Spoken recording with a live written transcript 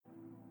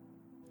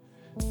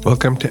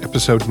Welcome to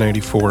episode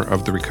 94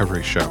 of The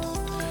Recovery Show.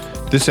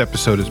 This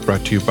episode is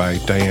brought to you by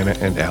Diana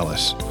and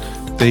Alice.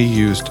 They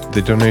used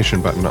the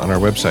donation button on our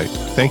website.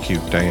 Thank you,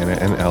 Diana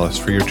and Alice,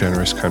 for your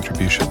generous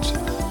contributions.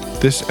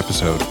 This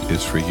episode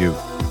is for you.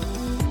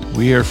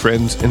 We are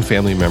friends and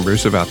family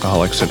members of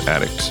alcoholics and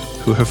addicts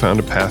who have found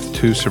a path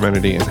to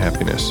serenity and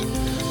happiness.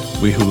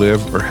 We who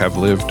live or have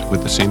lived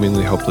with the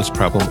seemingly hopeless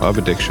problem of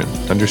addiction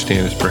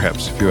understand as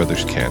perhaps few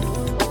others can.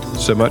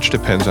 So much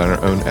depends on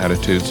our own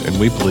attitudes, and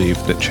we believe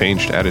that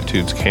changed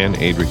attitudes can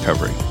aid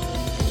recovery.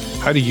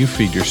 How do you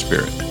feed your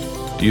spirit?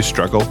 Do you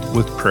struggle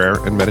with prayer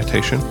and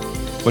meditation?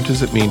 What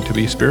does it mean to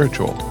be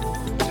spiritual?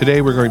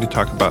 Today we're going to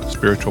talk about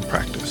spiritual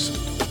practice.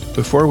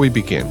 Before we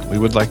begin, we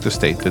would like to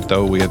state that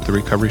though we at The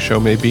Recovery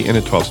Show may be in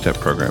a 12-step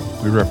program,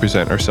 we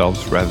represent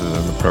ourselves rather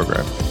than the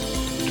program.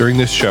 During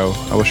this show,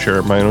 I will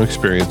share my own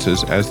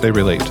experiences as they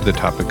relate to the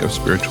topic of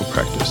spiritual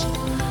practice.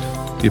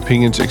 The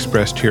opinions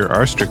expressed here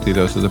are strictly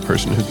those of the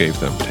person who gave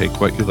them. Take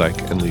what you like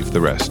and leave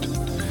the rest.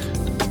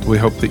 We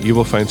hope that you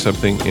will find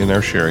something in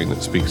our sharing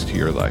that speaks to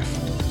your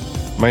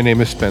life. My name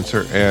is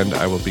Spencer, and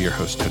I will be your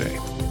host today.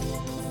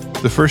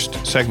 The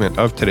first segment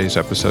of today's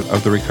episode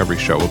of The Recovery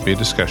Show will be a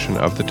discussion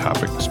of the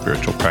topic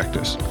spiritual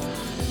practice.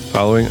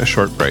 Following a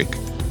short break,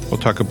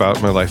 we'll talk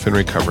about my life in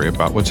recovery,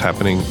 about what's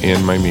happening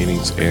in my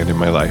meetings and in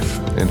my life,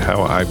 and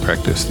how I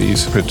practice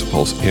these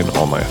principles in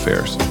all my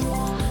affairs.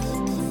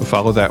 We'll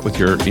follow that with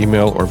your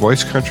email or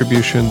voice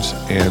contributions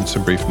and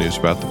some brief news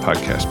about the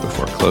podcast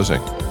before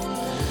closing.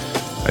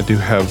 I do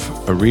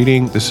have a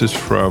reading. This is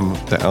from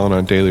the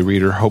Al-Anon Daily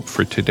Reader, Hope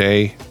for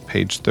Today,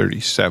 page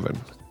 37.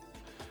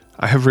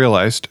 I have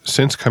realized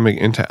since coming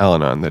into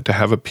Al-Anon that to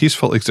have a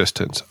peaceful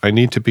existence, I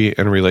need to be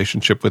in a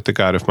relationship with the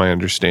God of my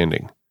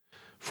understanding.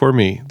 For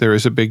me, there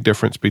is a big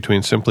difference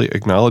between simply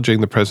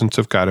acknowledging the presence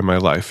of God in my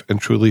life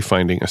and truly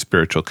finding a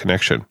spiritual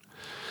connection.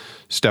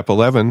 Step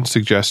 11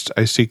 suggests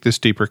I seek this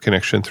deeper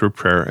connection through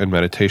prayer and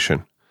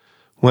meditation.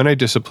 When I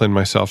discipline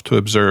myself to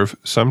observe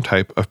some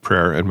type of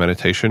prayer and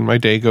meditation, my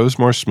day goes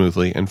more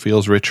smoothly and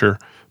feels richer,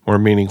 more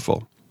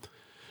meaningful.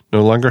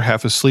 No longer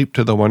half asleep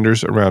to the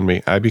wonders around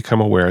me, I become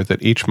aware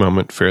that each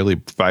moment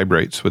fairly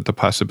vibrates with the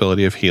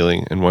possibility of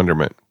healing and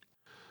wonderment.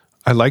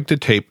 I like to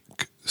take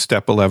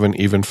Step 11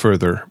 even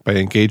further by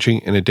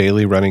engaging in a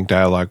daily running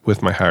dialogue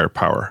with my higher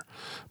power,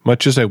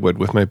 much as I would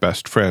with my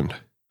best friend.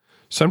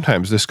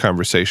 Sometimes this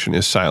conversation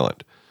is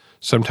silent.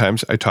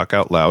 Sometimes I talk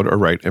out loud or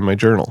write in my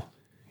journal.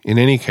 In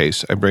any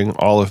case, I bring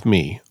all of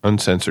me,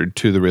 uncensored,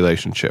 to the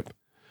relationship.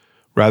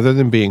 Rather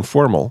than being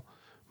formal,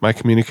 my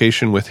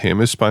communication with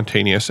him is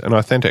spontaneous and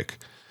authentic.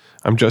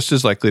 I'm just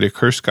as likely to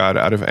curse God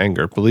out of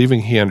anger,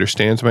 believing he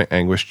understands my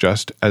anguish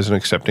just as an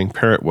accepting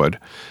parent would,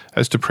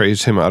 as to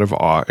praise him out of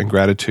awe and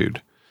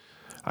gratitude.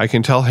 I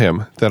can tell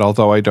him that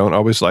although I don't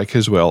always like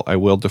his will, I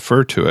will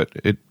defer to it.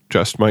 It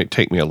just might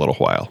take me a little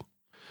while.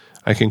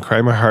 I can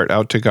cry my heart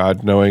out to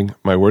God, knowing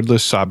my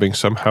wordless sobbing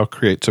somehow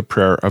creates a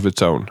prayer of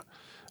its own.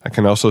 I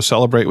can also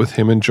celebrate with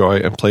him in joy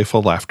and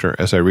playful laughter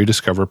as I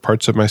rediscover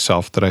parts of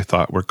myself that I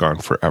thought were gone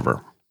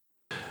forever.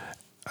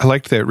 I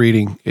liked that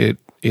reading. It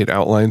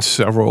outlines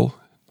several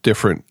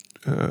different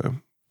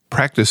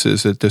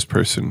practices that this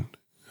person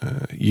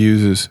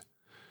uses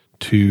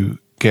to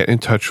get in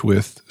touch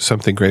with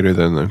something greater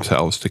than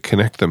themselves, to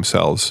connect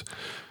themselves,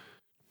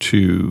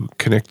 to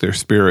connect their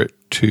spirit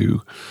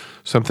to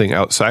something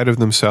outside of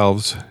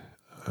themselves,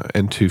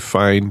 and to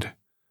find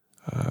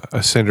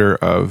a center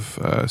of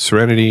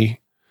serenity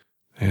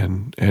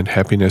and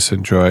happiness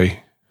and joy.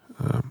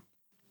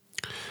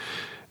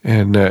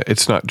 And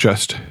it's not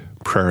just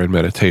prayer and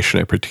meditation.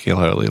 I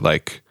particularly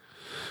like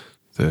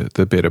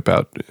the bit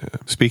about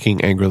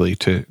speaking angrily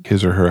to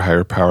his or her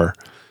higher power,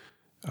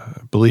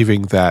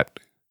 believing that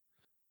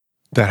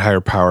that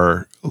higher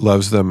power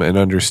loves them and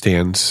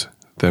understands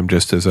them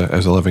just as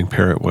a loving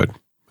parent would.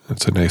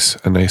 It's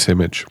a nice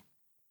image.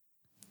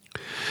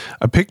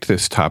 I picked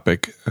this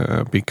topic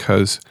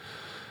because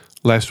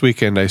last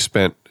weekend I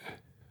spent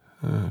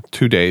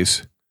 2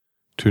 days,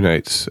 2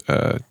 nights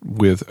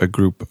with a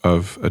group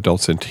of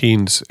adults and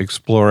teens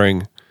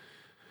exploring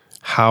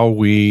how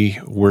we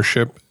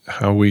worship,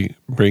 how we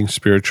bring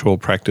spiritual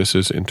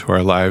practices into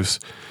our lives.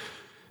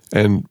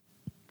 And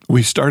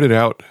we started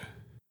out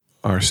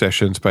our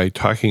sessions by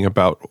talking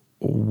about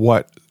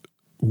what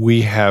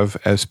we have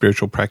as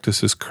spiritual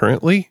practices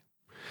currently.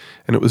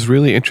 And it was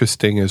really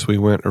interesting as we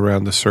went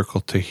around the circle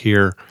to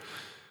hear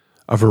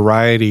a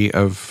variety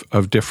of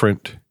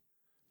different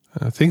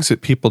things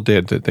that people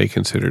did that they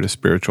considered a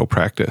spiritual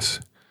practice,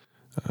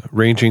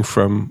 ranging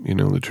from,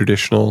 the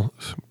traditional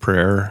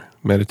prayer,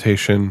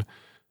 meditation,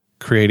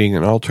 creating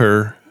an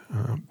altar,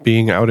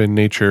 being out in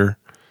nature,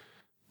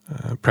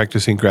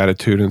 practicing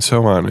gratitude, and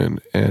so on.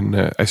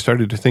 And I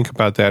started to think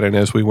about that, and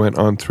as we went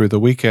on through the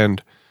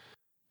weekend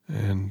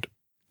and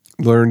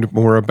learned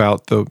more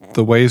about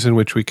the ways in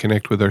which we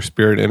connect with our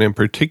spirit, and in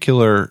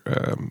particular,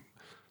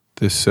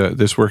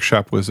 this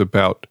workshop was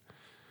about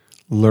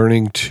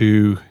learning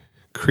to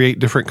create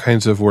different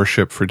kinds of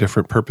worship for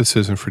different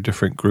purposes and for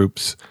different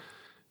groups,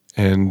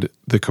 and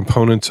the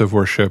components of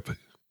worship,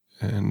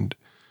 and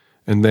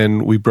And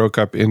then we broke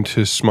up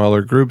into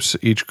smaller groups.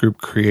 Each group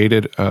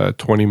created a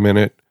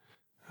 20-minute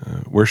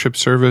worship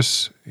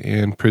service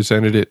and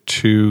presented is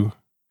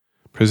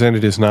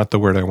not the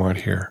word I want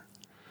here,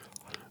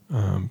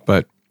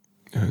 but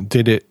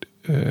did it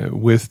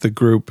with the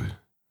group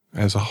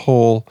as a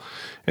whole.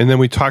 And then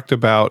we talked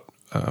about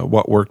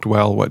what worked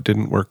well, what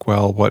didn't work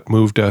well, what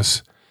moved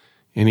us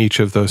in each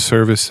of those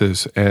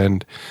services.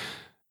 And,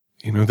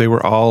 they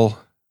were all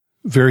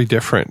very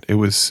different. It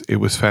was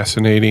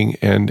fascinating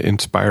and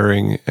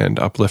inspiring and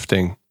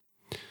uplifting.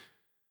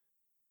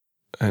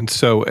 And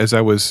so as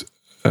I was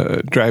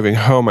driving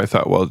home, I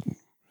thought, well,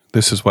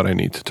 this is what I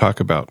need to talk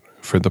about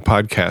for the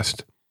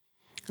podcast.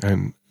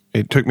 And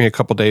it took me a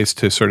couple days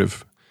to sort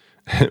of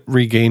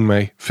regain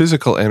my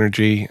physical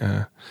energy.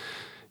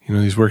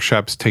 These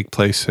workshops take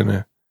place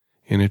in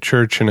a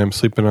church, and I'm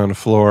sleeping on the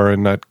floor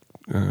and not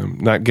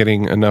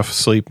getting enough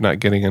sleep, not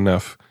getting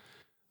enough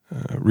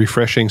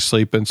refreshing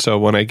sleep. And so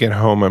when I get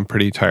home, I'm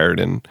pretty tired.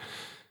 And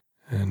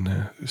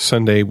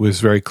Sunday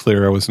was very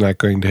clear I was not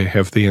going to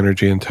have the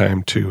energy and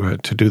time to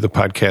do the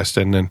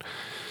podcast. And then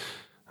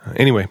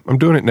anyway, I'm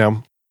doing it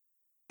now.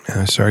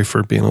 Sorry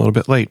for being a little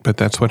bit late, but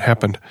that's what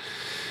happened.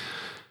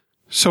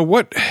 So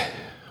what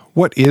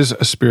is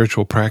a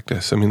spiritual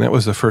practice? I mean, that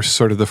was the first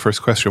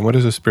question. What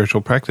is a spiritual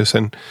practice?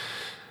 And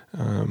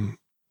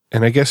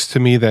I guess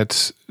to me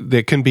that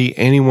can be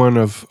any one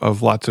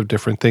of lots of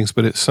different things,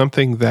 but it's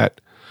something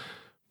that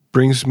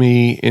brings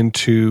me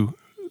into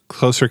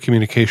closer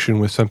communication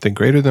with something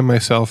greater than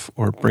myself,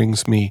 or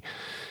brings me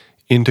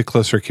into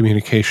closer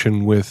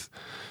communication with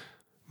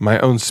my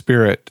own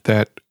spirit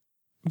that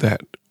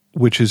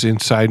which is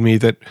inside me,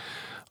 that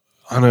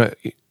on a,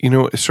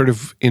 sort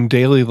of in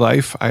daily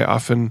life, I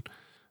often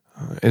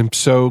am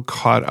so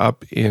caught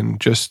up in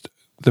just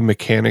the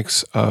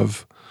mechanics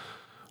of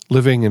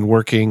living and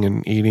working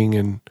and eating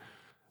and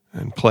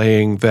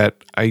playing that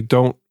I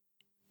don't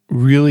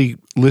really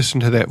listen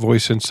to that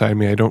voice inside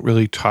me. I don't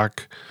really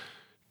talk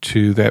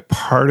to that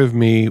part of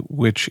me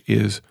which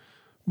is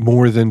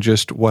more than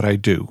just what I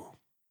do.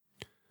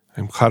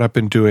 I'm caught up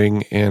in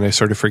doing, and I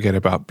sort of forget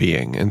about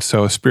being. And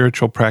so a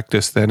spiritual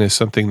practice then is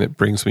something that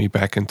brings me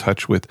back in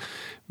touch with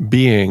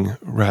being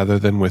rather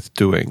than with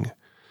doing.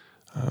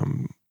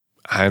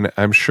 And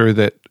I'm sure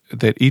that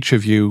each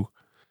of you,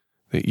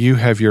 that you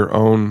have your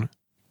own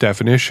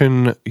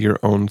definition, your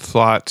own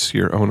thoughts,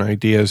 your own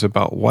ideas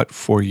about what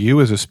for you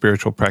is a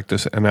spiritual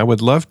practice. And I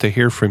would love to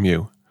hear from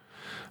you.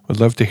 I would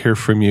love to hear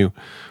from you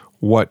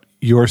what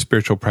your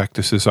spiritual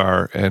practices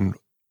are and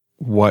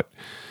what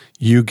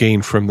you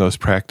gain from those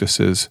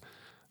practices,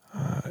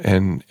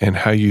 and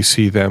how you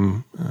see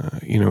them,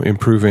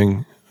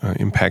 improving,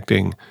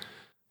 impacting,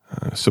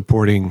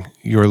 supporting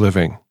your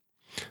living.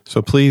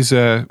 So please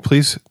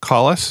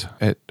call us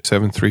at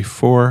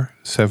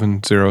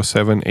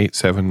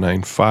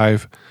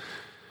 734-707-8795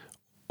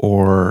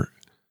 or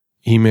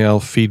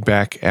email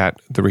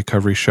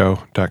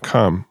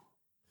feedback@therecoveryshow.com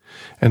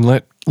and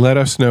let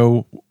us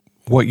know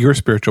what your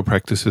spiritual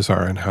practices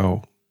are and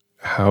how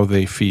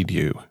they feed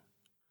you.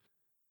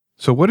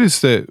 So what is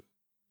the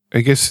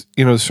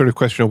sort of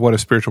question of what a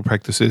spiritual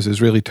practice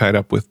is really tied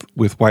up with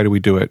why do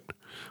we do it?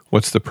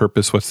 What's the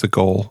purpose? What's the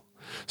goal?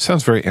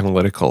 Sounds very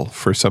analytical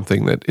for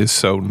something that is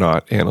so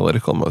not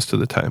analytical most of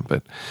the time.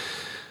 But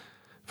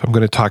if I'm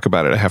going to talk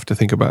about it, I have to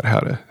think about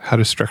how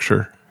to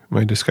structure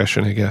my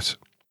discussion, I guess.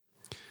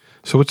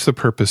 So what's the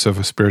purpose of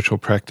a spiritual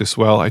practice?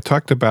 Well, I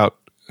talked about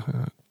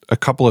a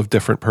couple of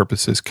different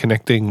purposes: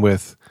 connecting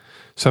with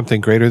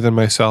something greater than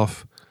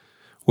myself,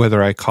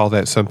 whether I call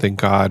that something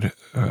God,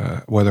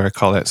 whether I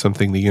call that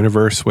something the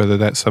universe, whether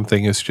that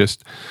something is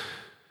just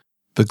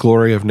the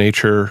glory of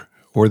nature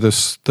or the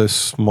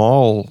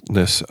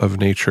smallness of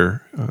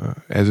nature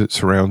as it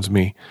surrounds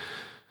me.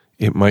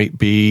 It might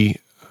be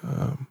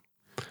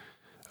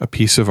a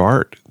piece of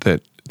art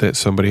that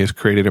somebody has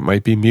created. It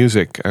might be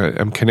music.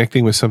 I'm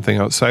connecting with something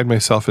outside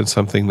myself and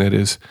something that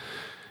is,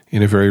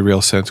 in a very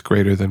real sense,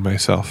 greater than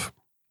myself.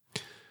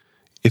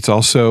 It's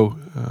also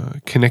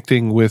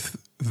connecting with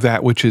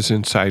that which is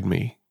inside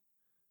me,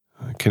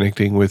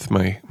 connecting with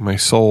my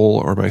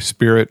soul or my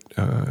spirit,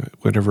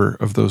 whatever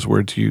of those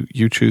words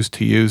you choose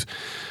to use.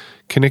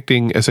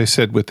 Connecting, as I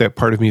said, with that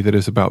part of me that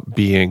is about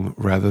being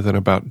rather than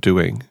about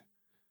doing.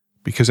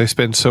 Because I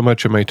spend so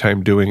much of my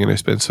time doing, and I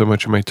spend so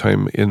much of my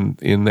time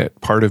in that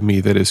part of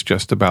me that is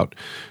just about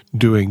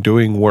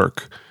doing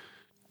work,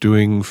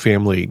 doing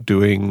family,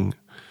 doing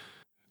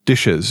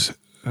dishes,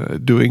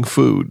 doing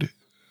food,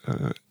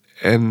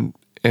 and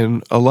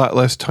a lot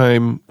less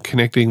time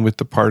connecting with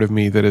the part of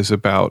me that is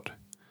about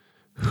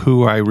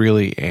who I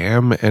really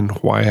am and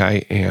why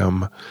I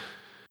am,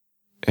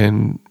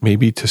 and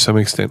maybe to some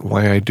extent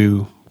why I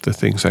do the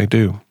things I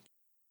do.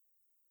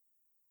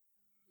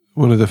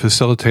 One of the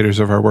facilitators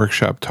of our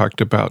workshop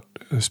talked about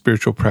a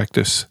spiritual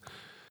practice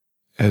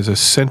as a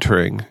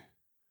centering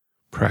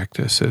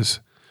practice,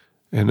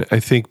 and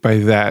I think by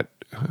that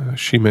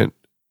she meant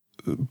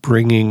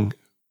bringing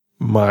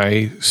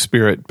my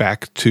spirit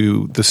back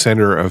to the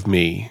center of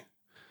me,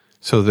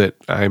 so that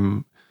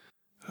I'm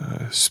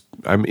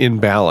in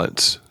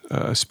balance,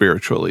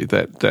 spiritually,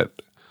 that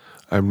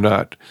I'm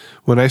not,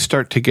 when I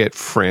start to get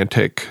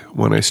frantic,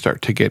 when I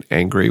start to get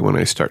angry, when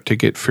I start to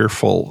get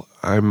fearful,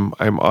 I'm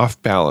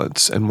off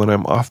balance. And when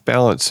I'm off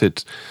balance,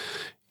 it's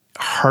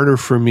harder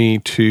for me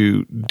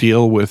to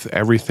deal with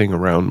everything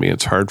around me.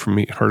 It's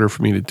harder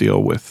for me to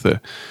deal with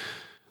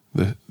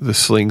the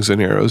slings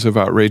and arrows of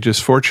outrageous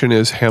fortune,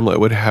 as Hamlet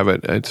would have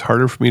it. It's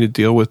harder for me to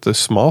deal with the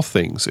small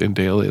things in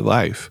daily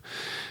life,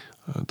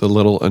 the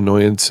little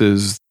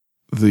annoyances,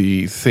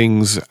 the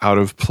things out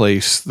of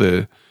place,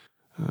 the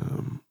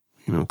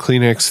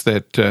Kleenex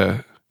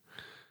that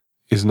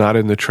is not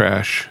in the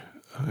trash.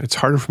 It's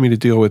harder for me to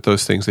deal with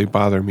those things. They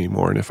bother me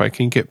more. And if I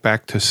can get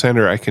back to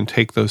center, I can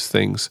take those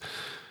things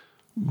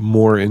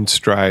more in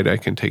stride. I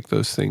can take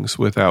those things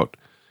without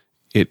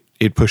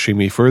it pushing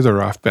me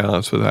further off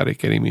balance, without it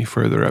getting me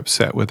further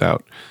upset,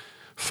 without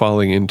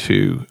falling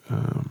into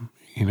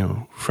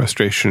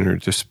frustration or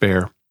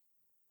despair.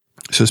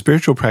 So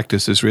spiritual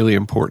practice is really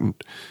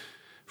important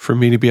for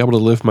me to be able to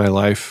live my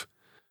life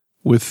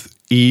with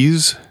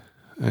ease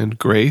and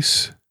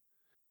grace,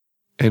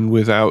 and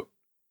with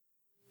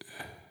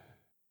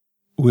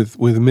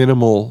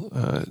minimal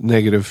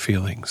negative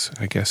feelings,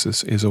 I guess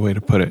is a way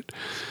to put it.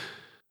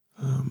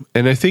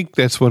 And I think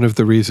that's one of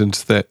the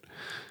reasons that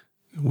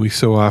we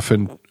so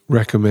often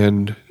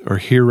recommend or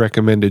hear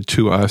recommended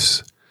to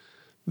us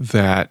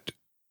that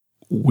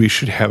we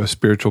should have a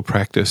spiritual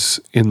practice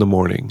in the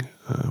morning.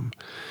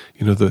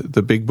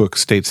 The Big Book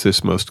states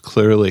this most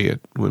clearly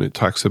when it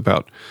talks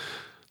about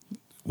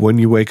when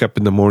you wake up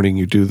in the morning,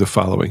 you do the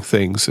following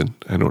things. And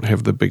I don't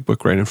have the Big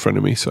Book right in front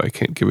of me, so I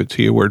can't give it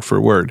to you word for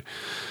word.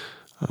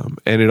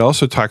 And it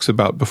also talks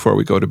about before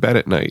we go to bed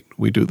at night,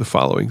 we do the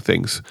following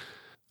things.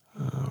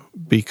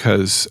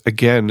 Because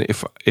again,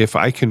 if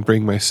I can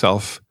bring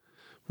myself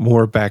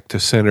more back to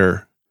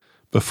center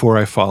before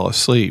I fall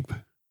asleep,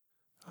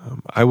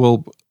 I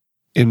will,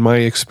 in my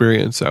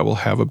experience, I will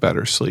have a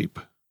better sleep.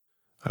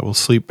 I will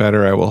sleep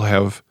better. I will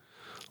have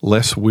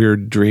less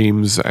weird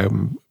dreams. I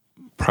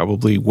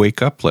probably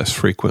wake up less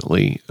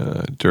frequently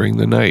during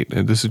the night.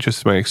 And this is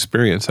just my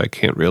experience. I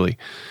can't really,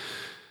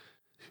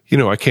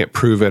 I can't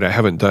prove it. I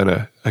haven't done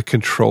a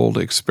controlled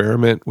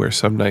experiment where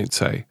some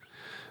nights I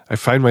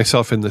find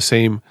myself in the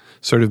same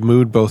sort of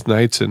mood both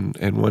nights, and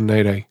one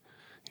night I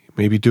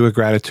maybe do a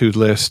gratitude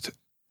list,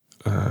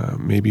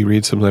 maybe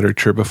read some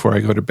literature before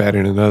I go to bed,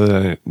 and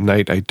another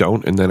night I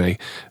don't, and then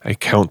I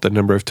count the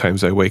number of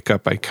times I wake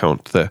up, I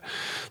count the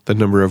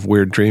number of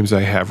weird dreams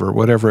I have, or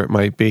whatever it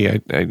might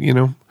be.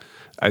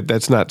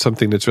 That's not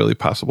something that's really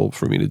possible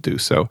for me to do.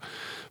 So,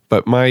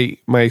 but my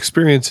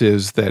experience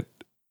is that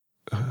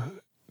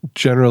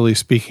generally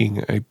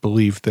speaking, I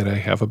believe that I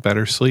have a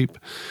better sleep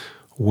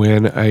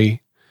when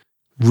I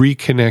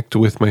reconnect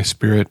with my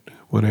spirit,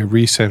 when I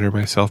recenter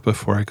myself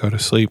before I go to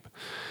sleep.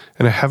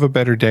 And I have a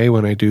better day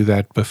when I do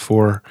that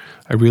before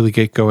I really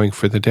get going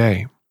for the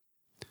day.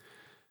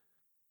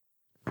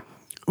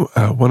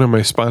 One of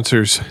my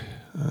sponsors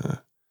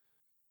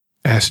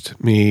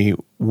asked me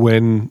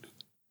when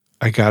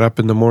I got up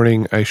in the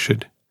morning, I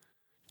should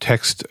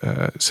text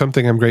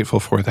something I'm grateful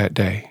for that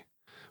day,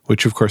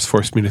 which of course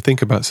forced me to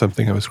think about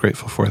something I was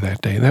grateful for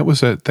that day. And that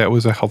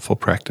was a helpful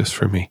practice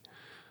for me.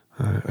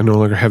 I no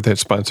longer have that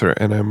sponsor,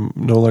 and I'm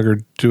no longer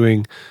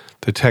doing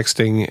the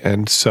texting,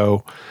 and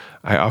so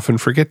I often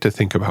forget to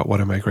think about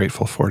what am I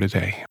grateful for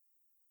today.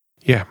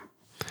 Yeah.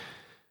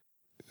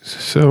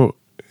 So,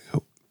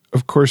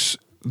 of course,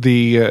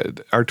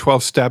 our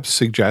 12 steps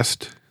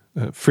suggest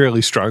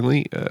fairly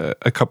strongly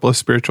a couple of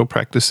spiritual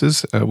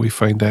practices. We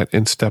find that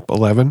in step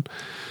 11,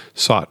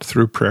 sought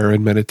through prayer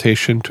and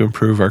meditation to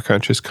improve our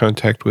conscious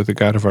contact with the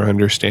God of our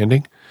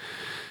understanding.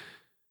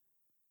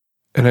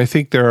 And I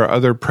think there are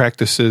other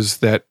practices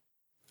that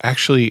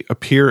actually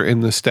appear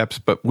in the steps,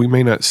 but we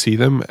may not see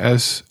them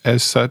as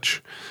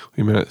such.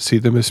 We may not see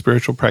them as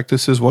spiritual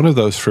practices. One of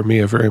those for me,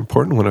 a very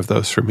important one of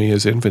those for me,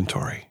 is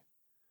inventory.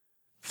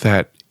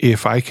 That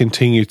if I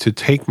continue to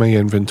take my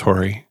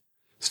inventory,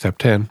 step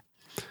 10,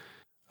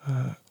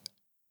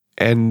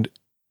 and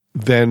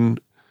then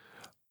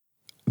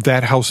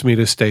that helps me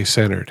to stay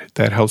centered.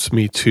 That helps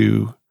me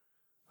to,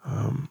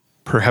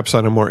 perhaps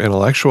on a more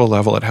intellectual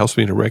level, it helps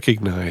me to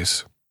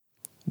recognize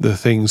the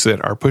things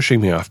that are pushing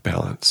me off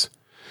balance.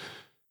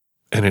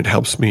 And it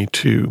helps me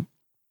to,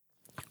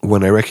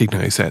 when I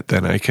recognize that,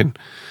 then I can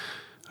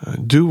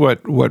do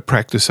what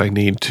practice I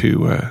need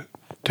to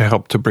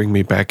help to bring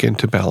me back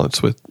into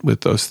balance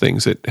with those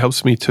things. It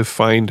helps me to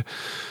find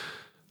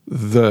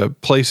the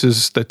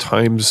places, the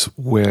times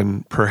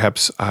when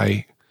perhaps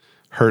I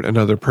hurt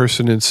another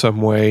person in some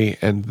way,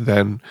 and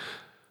then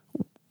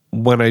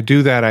when I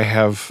do that, I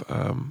have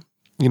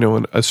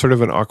a sort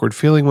of an awkward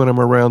feeling when I'm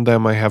around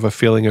them. I have a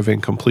feeling of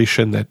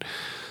incompletion, that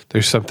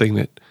there's something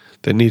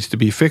that needs to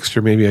be fixed,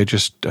 or maybe I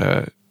just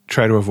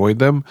try to avoid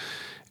them,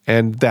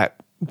 and that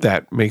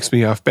makes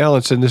me off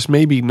balance. And this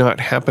may be not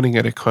happening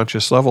at a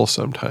conscious level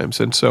sometimes.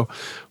 And so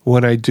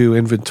when I do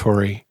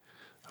inventory,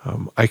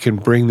 I can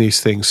bring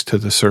these things to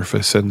the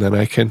surface, and then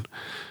I can,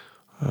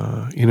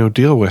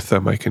 deal with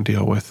them. I can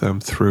deal with them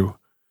through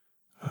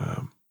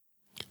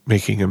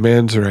making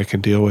amends, or I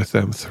can deal with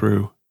them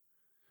through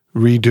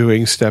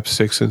redoing steps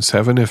 6 and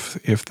 7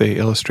 if they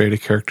illustrate a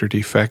character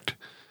defect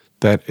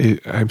that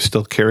I'm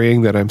still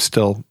carrying, that I'm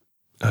still,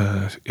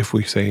 if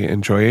we say,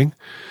 enjoying.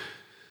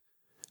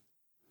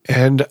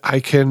 And I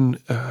can,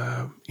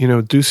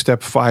 do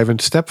step 5.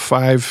 And step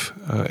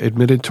 5,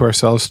 admitted to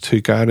ourselves, to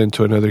God, and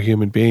to another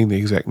human being the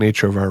exact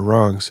nature of our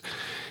wrongs,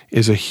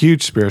 is a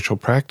huge spiritual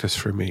practice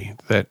for me,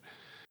 that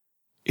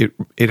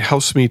it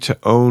helps me to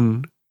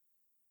own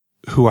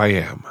who I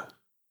am.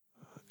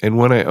 And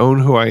when I own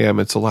who I am,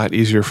 it's a lot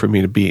easier for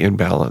me to be in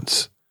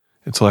balance.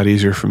 It's a lot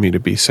easier for me to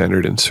be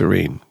centered and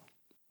serene.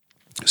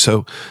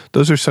 So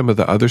those are some of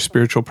the other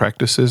spiritual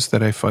practices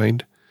that I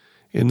find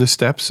in the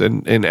steps.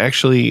 And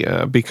actually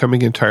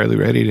becoming entirely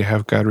ready to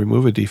have God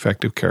remove a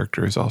defective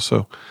character is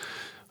also,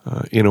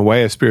 in a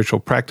way, a spiritual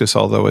practice,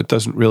 although it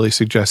doesn't really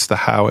suggest the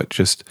how, it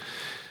just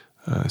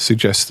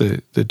suggests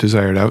the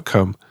desired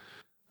outcome.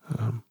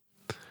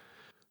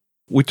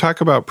 We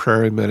talk about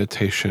prayer and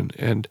meditation,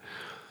 and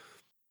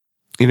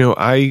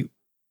I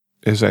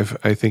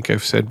think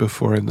I've said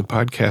before in the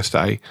podcast,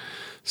 I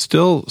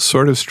still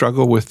sort of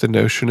struggle with the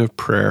notion of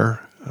prayer.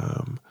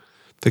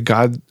 The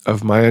God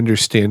of my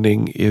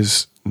understanding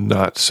is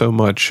not so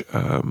much,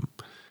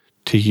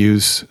 to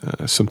use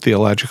some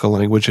theological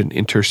language, an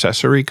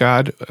intercessory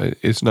God.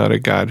 Is not a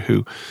God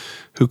who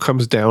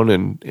comes down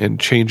and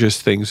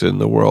changes things in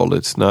the world.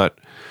 It's not,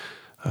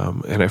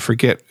 and I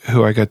forget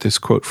who I got this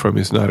quote from,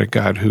 is not a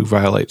God who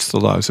violates the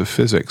laws of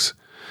physics.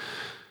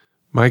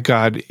 My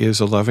God is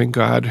a loving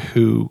God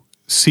who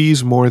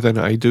sees more than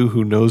I do,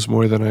 who knows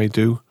more than I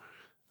do,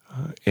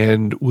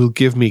 and will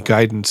give me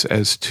guidance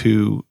as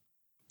to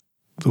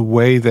the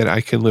way that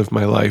I can live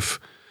my life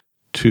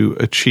to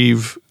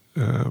achieve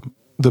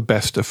the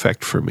best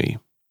effect for me.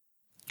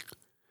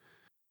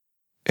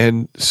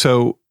 And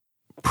so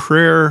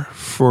prayer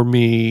for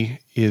me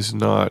is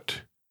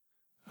not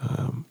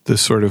the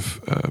sort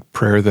of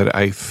prayer that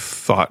I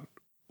thought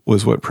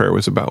was what prayer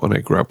was about when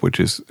I grew up, which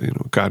is,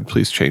 God,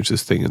 please change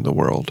this thing in the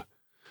world.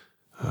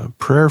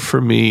 Prayer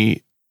for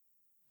me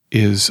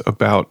is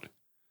about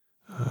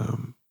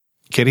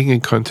getting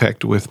in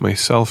contact with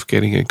myself,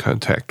 getting in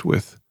contact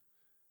with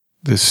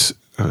this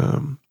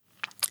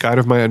God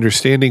of my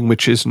understanding,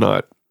 which is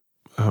not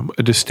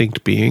a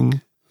distinct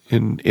being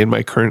in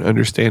my current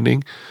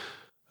understanding.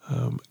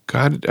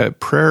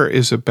 Prayer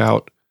is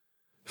about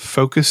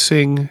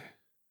focusing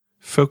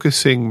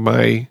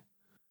my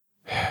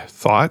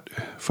thought,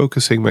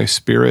 focusing my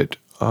spirit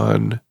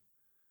on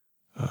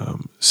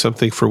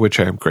something for which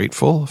I am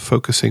grateful,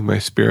 focusing my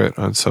spirit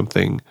on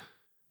something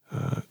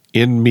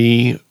in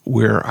me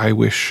where I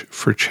wish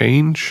for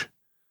change,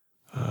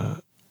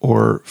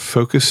 or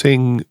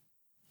focusing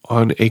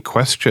on a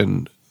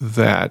question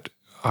that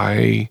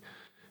I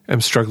am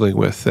struggling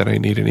with, that I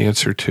need an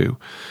answer to,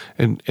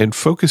 and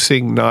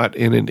focusing not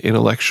in an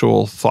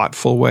intellectual,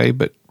 thoughtful way,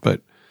 but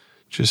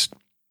just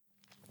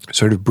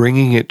sort of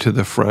bringing it to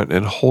the front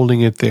and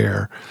holding it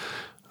there.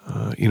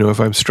 If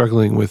I'm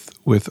struggling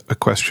with a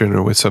question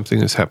or with something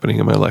that's happening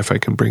in my life, I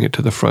can bring it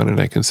to the front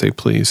and I can say,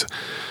 please,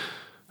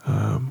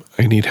 I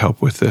need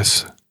help with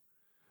this.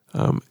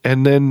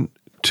 And then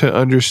to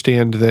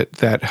understand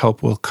that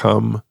help will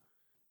come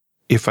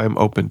if I'm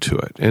open to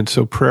it. And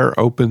so prayer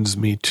opens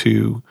me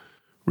to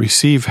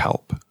receive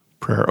help.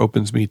 Prayer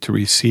opens me to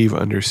receive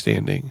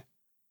understanding.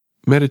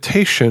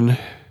 Meditation,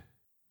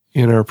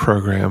 in our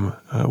program,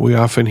 we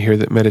often hear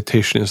that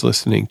meditation is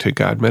listening to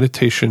God.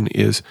 Meditation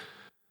is,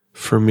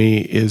 for me,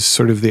 is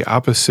sort of the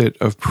opposite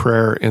of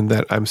prayer, in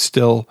that I'm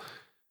still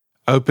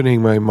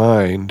opening my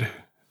mind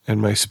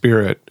and my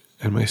spirit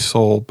and my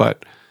soul,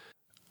 but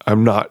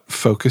I'm not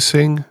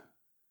focusing.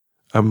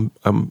 I'm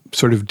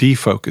sort of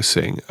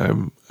defocusing.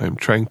 I'm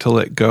trying to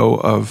let go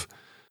of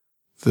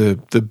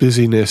the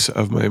busyness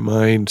of my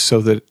mind so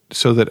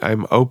that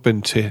I'm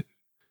open to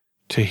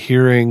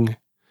hearing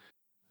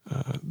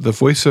the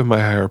voice of my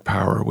higher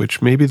power,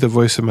 which maybe the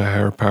voice of my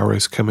higher power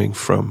is coming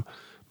from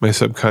my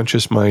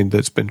subconscious mind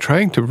that's been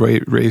trying to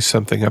raise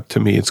something up to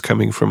me. It's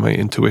coming from my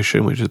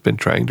intuition, which has been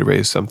trying to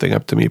raise something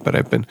up to me, but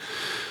I've been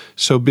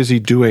so busy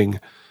doing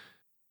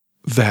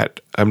that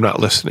I'm not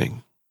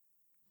listening.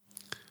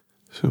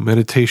 So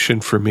meditation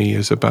for me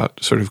is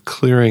about sort of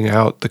clearing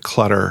out the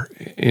clutter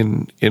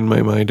in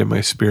my mind and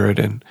my spirit,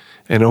 and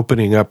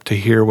opening up to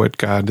hear what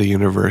God, the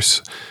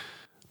universe,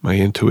 my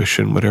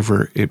intuition,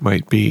 whatever it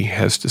might be,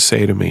 has to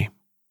say to me.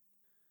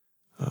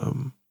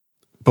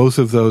 Both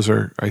of those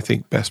are, I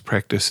think, best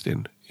practiced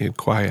in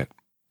quiet.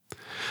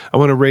 I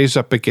want to raise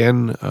up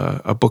again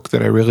a book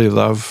that I really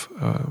love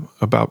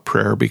about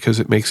prayer because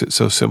it makes it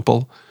so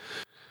simple.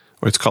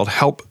 Or it's called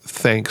Help,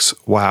 Thanks,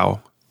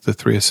 Wow, the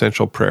 3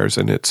 Essential Prayers,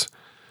 and it's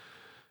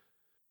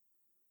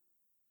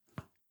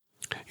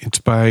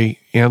by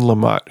Anne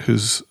Lamott,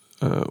 who's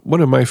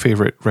one of my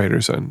favorite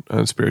writers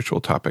on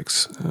spiritual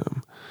topics.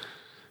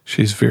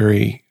 She's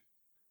very,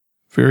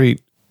 very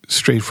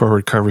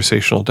straightforward,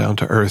 conversational, down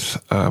to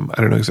earth. I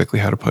don't know exactly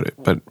how to put it,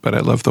 but I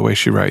love the way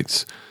she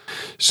writes.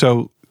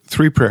 So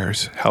 3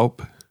 prayers.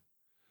 Help.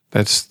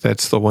 That's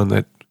the one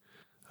that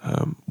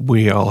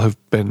we all have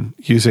been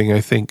using,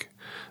 I think,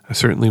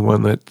 certainly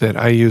one that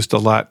I used a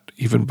lot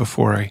even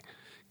before I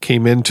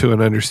came into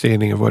an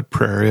understanding of what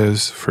prayer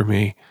is for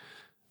me.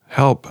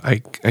 Help, I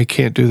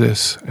can't do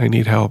this. I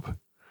need help.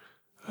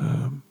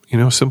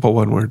 Simple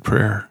one-word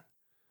prayer.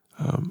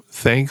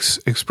 Thanks,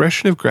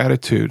 expression of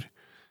gratitude.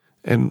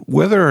 And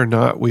whether or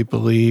not we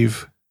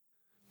believe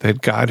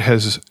that God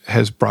has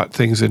brought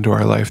things into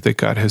our life, that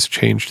God has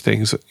changed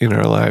things in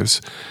our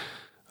lives,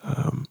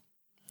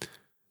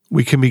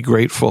 we can be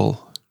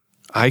grateful.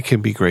 I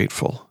can be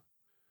grateful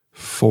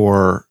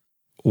for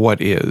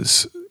what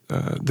is.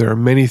 There are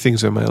many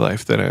things in my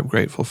life that I'm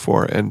grateful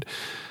for, and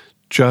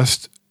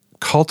just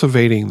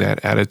cultivating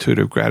that attitude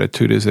of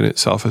gratitude is in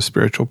itself a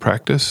spiritual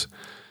practice.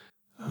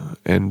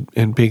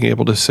 And being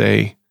able to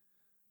say,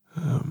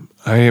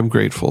 I am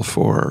grateful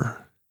for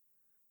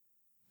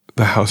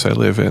the house I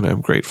live in.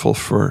 I'm grateful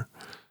for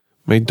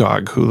my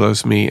dog who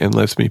loves me and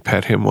lets me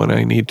pet him when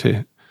I need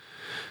to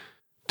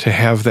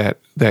have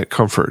that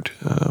comfort.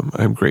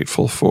 I'm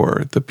grateful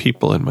for the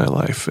people in my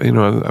life.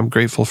 I'm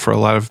grateful for a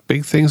lot of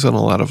big things and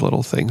a lot of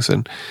little things.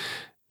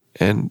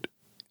 And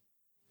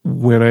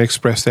when I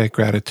express that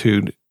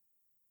gratitude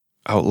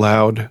out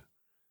loud,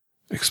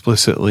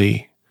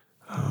 explicitly,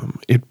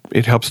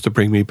 it helps to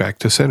bring me back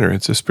to center.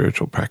 It's a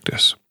spiritual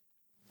practice.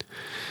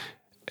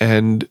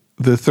 And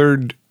the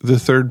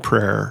third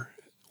prayer,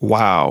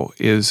 wow,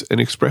 is an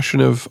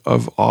expression of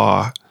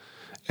awe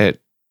at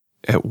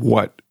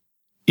what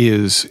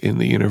is in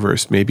the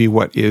universe, maybe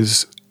what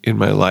is in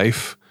my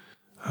life.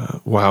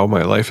 Wow,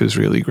 my life is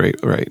really great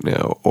right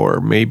now.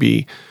 Or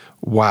maybe,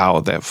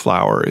 wow, that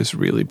flower is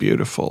really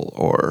beautiful.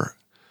 Or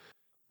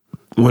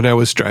when I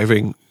was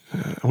driving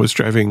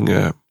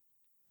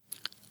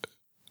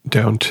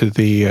down to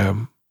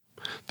the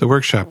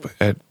workshop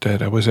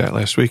that I was at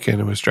last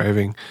weekend. I was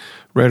driving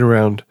right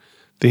around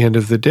the end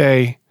of the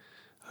day,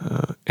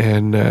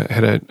 and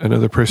had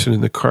another person in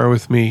the car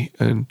with me,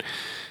 and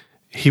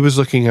he was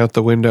looking out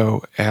the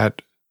window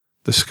at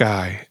the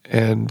sky,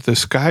 and the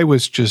sky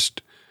was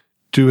just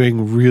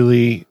doing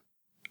really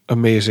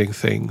amazing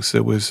things.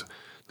 There was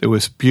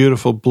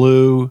beautiful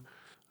blue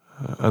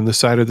on the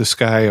side of the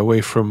sky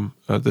away from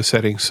the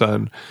setting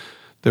sun.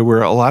 There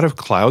were a lot of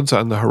clouds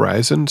on the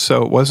horizon,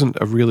 so it wasn't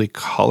a really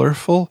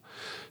colorful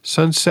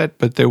sunset,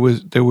 but there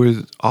was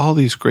all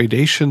these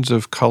gradations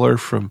of color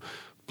from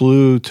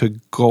blue to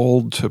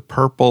gold to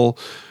purple,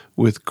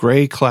 with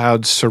gray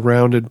clouds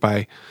surrounded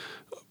by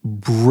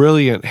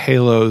brilliant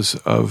halos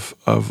of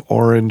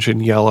orange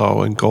and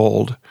yellow and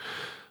gold.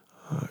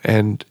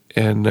 And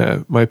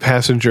my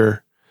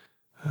passenger,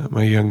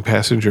 my young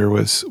passenger,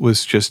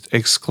 was just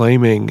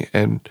exclaiming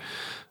and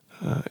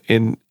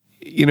in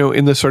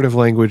the sort of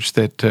language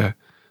that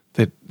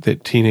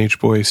teenage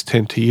boys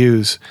tend to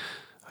use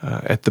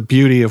at the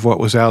beauty of what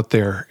was out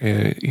there,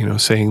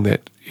 saying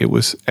that it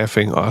was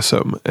effing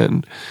awesome,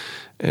 and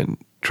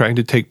trying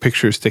to take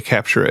pictures to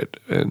capture it,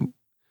 and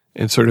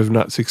sort of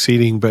not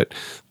succeeding. But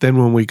then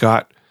when we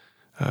got,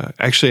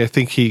 actually, I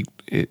think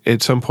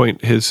at some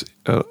point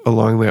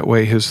along that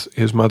way,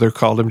 his mother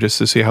called him just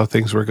to see how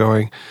things were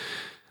going,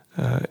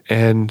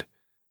 and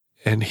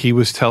he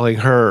was telling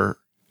her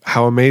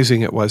how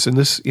amazing it was. And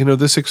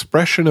this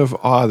expression of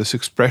awe, this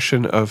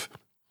expression of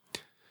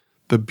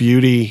the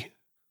beauty,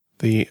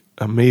 the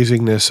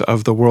amazingness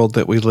of the world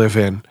that we live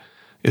in,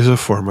 is a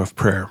form of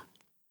prayer.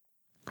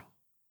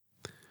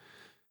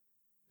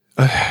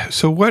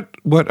 So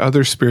what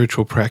other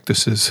spiritual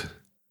practices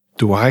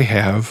do I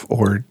have,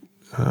 or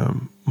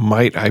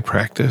might I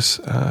practice?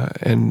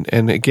 And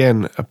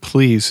again,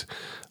 please,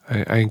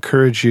 I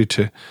encourage you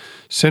to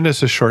send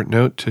us a short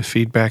note to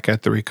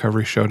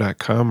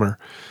feedback@therecoveryshow.com, or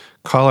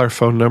call our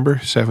phone number,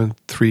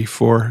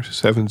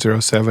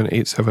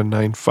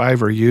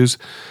 734-707-8795, or use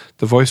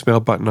the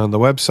voicemail button on the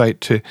website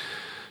to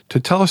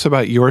tell us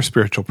about your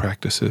spiritual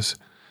practices,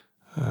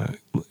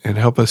 and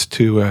help us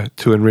to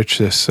enrich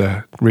this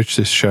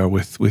show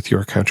with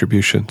your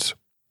contributions.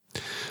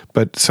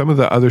 But some of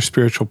the other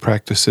spiritual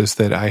practices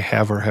that I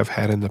have or have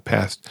had in the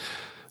past,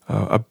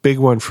 a big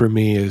one for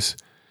me is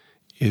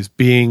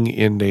being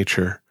in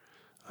nature,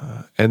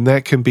 and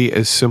that can be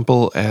as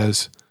simple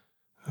as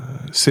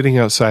sitting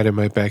outside in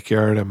my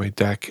backyard on my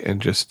deck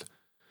and just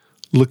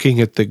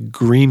looking at the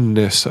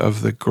greenness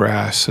of the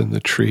grass and the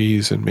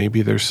trees, and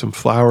maybe there's some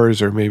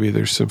flowers, or maybe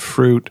there's some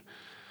fruit,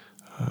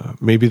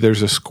 maybe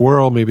there's a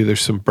squirrel, maybe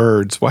there's some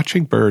birds.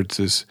 Watching birds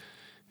is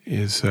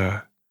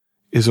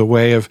a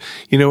way of,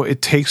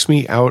 it takes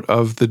me out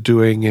of the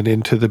doing and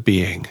into the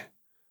being,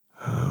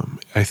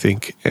 I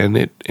think, and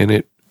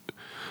it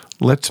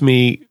lets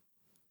me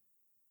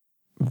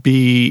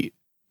be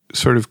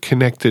sort of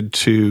connected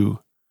to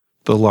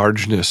the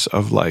largeness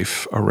of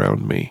life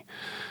around me.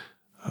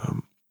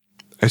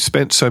 I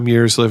spent some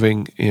years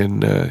living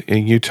in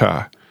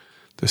Utah,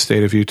 the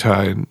state of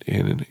Utah in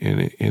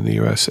the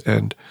U.S.,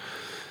 and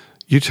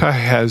Utah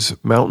has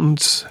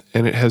mountains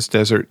and it has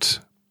deserts,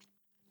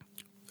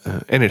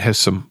 and it has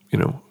some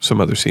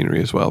other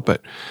scenery as well.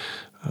 But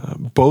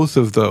Both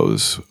of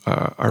those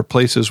are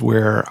places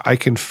where I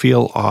can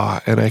feel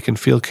awe and I can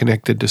feel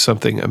connected to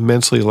something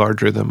immensely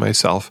larger than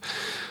myself.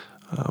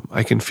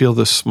 I can feel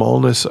the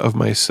smallness of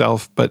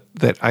myself, but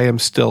that I am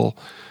still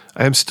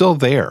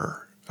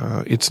there.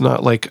 It's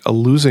not like a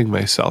losing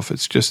myself.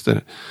 It's just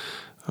that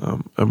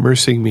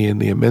immersing me in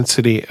the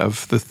immensity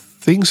of the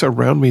things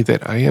around me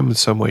that I am in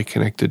some way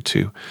connected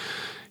to.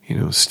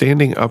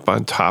 Standing up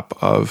on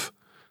top of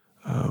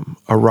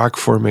a rock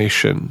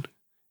formation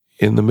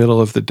in the middle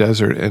of the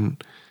desert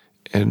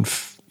and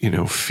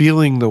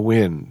feeling the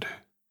wind,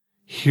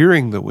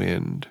 hearing the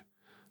wind,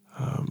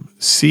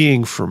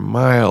 seeing for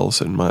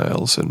miles and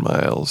miles and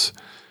miles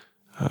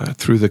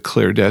through the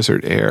clear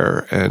desert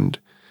air, and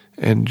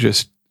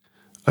just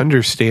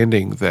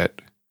understanding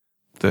that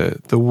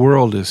the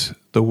world is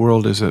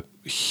a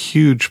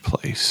huge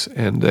place,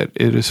 and that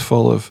it is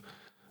full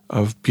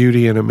of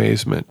beauty and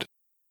amazement.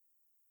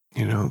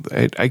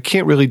 I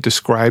can't really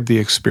describe the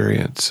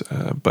experience,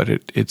 but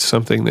it's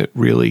something that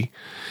really,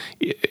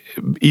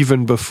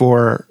 even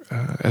before,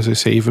 as I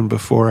say, even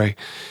before I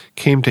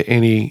came to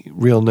any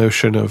real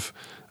notion of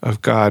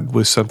God,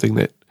 was something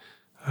that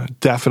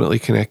definitely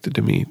connected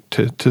to me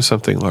to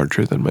something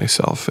larger than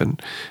myself,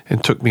 and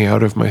took me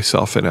out of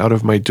myself and out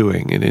of my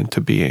doing and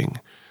into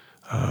being.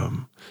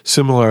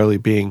 Similarly,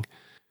 being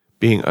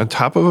on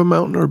top of a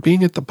mountain or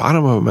being at the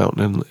bottom of a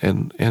mountain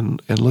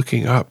and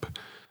looking up.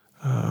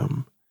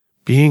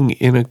 Being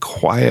in a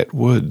quiet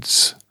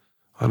woods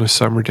on a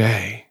summer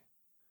day,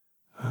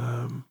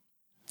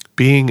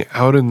 being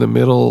out in the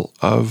middle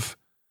of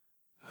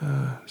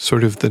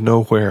sort of the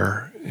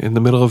nowhere, in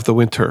the middle of the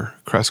winter,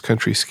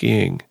 cross-country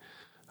skiing,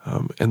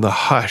 and the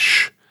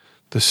hush,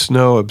 the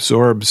snow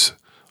absorbs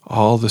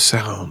all the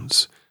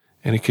sounds,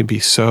 and it can be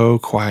so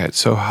quiet,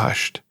 so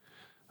hushed,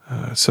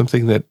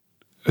 something that,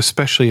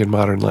 especially in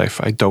modern life,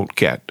 I don't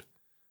get.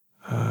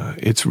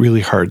 It's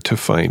really hard to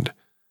find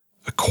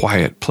a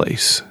quiet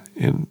place,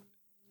 in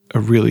a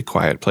really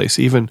quiet place.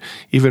 Even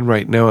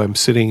right now, I'm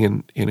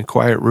sitting in a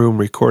quiet room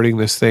recording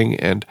this thing,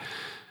 and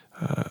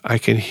I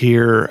can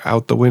hear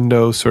out the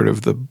window sort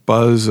of the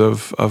buzz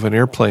of an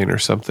airplane or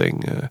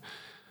something,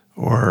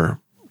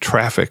 or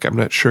traffic. I'm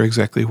not sure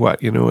exactly what.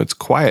 It's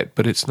quiet,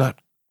 but it's not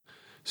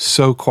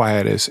so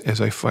quiet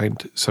as I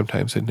find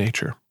sometimes in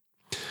nature.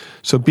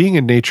 So being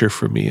in nature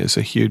for me is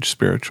a huge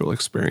spiritual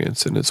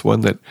experience, and it's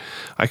one that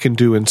I can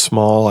do in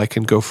small. I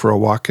can go for a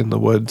walk in the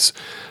woods.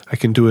 I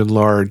can do in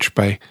large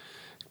by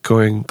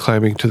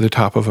climbing to the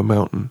top of a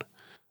mountain.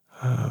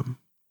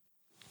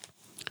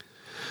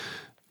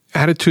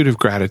 Attitude of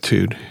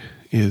gratitude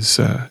is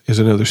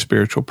another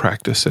spiritual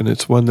practice, and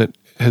it's one that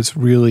has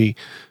really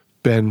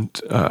been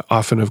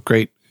often of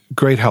great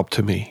help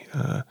to me.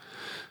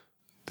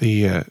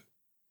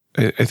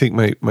 I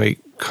think my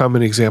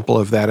common example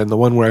of that, and the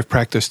one where I've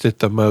practiced it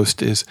the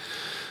most, is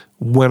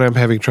when I'm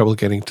having trouble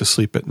getting to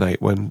sleep at night,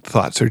 when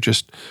thoughts are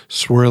just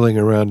swirling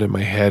around in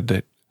my head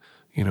that,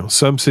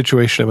 some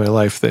situation in my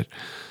life that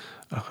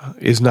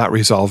is not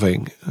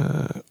resolving,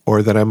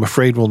 or that I'm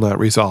afraid will not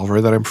resolve,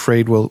 or that I'm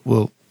afraid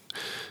will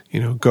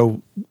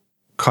go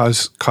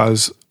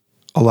cause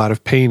a lot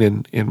of pain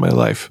in my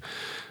life.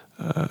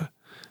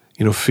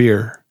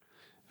 Fear.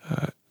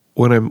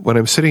 When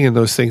I'm sitting in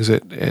those things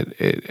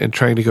and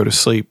trying to go to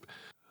sleep,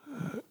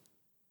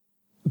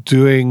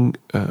 doing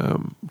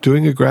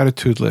a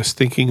gratitude list,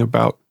 thinking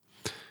about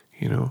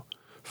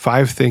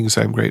 5 things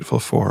I'm grateful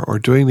for, or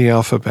doing the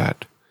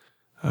alphabet.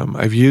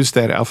 I've used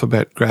that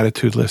alphabet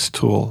gratitude list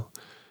tool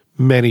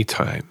many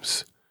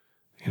times.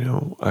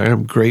 I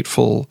am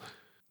grateful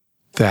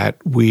that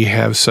we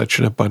have such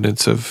an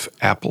abundance of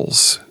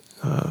apples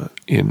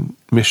in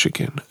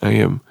Michigan. I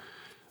am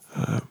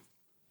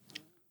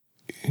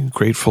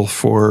grateful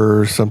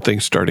for something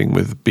starting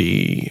with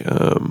B.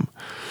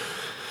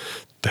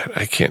 That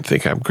I can't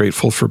think. I'm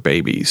grateful for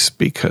babies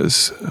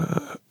because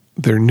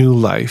they're new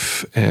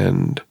life,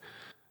 and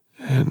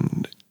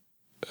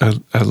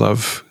I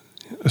love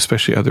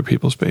especially other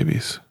people's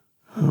babies.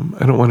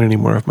 I don't want any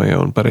more of my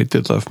own, but I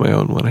did love my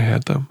own when I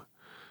had them.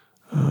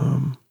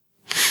 I'm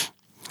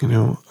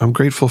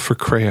grateful for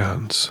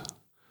crayons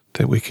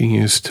that we can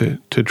use to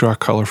draw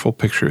colorful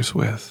pictures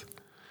with,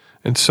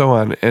 and so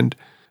on. And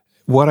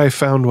what I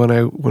found when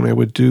I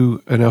would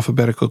do an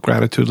alphabetical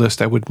gratitude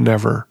list, I would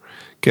never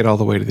get all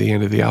the way to the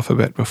end of the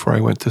alphabet before I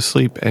went to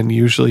sleep, and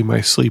usually my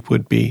sleep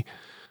would be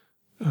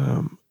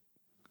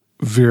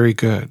very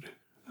good.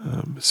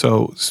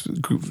 So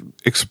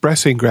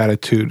expressing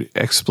gratitude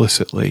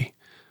explicitly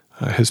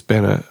has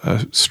been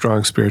a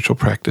strong spiritual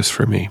practice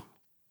for me.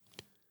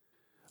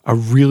 A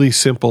really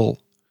simple,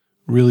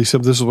 this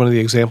is one of the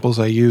examples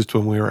I used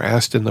when we were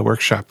asked in the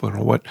workshop,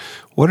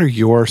 what are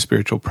your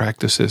spiritual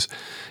practices?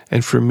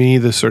 And for me,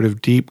 the sort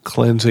of deep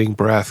cleansing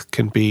breath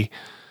can be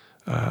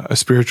a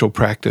spiritual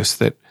practice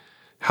that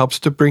helps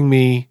to bring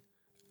me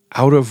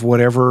out of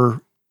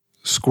whatever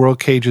squirrel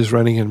cage is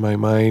running in my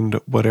mind,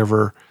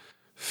 whatever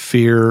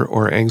fear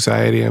or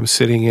anxiety I'm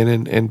sitting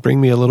in, and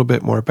bring me a little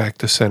bit more back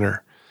to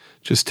center.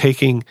 Just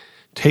taking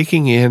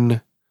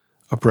in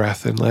a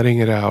breath and letting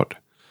it out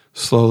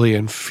slowly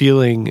and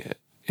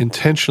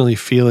intentionally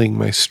feeling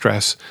my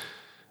stress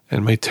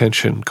and my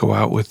tension go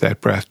out with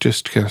that breath,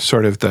 just kind of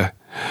sort of the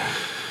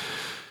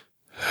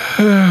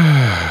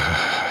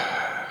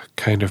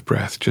kind of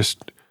breath.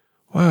 Just,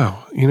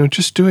 wow,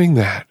 just doing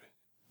that.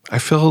 I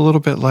feel a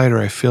little bit lighter.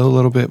 I feel a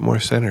little bit more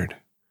centered.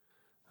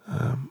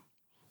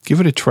 Give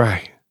it a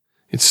try.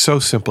 It's so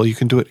simple. You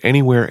can do it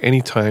anywhere,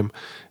 anytime,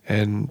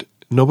 and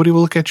nobody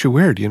will look at you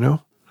weird,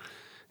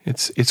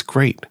 It's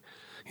great.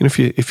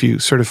 If you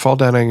sort of fall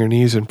down on your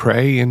knees and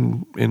pray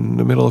in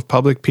the middle of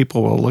public,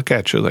 people will look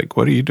at you like,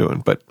 what are you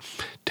doing? But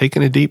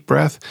taking a deep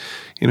breath,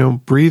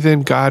 breathe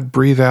in God,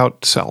 breathe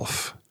out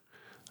self.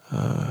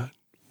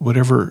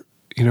 Whatever,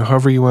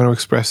 however you want to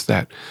express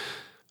that,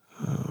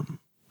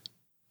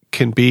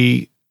 can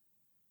be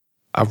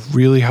a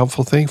really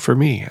helpful thing for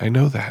me. I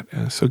know that.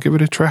 So give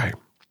it a try.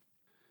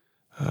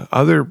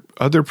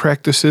 Other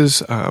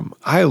practices,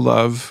 I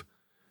love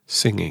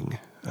singing.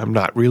 I'm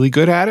not really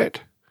good at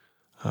it.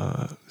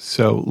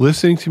 So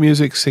listening to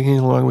music, singing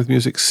along with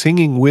music,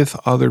 singing with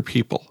other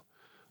people.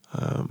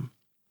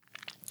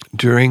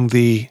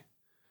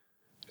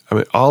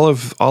 All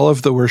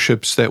of the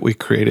worships that we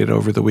created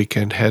over the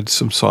weekend had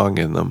some song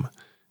in them,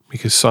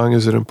 because song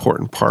is an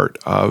important part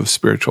of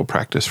spiritual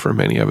practice for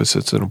many of us.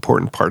 It's an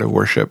important part of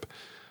worship.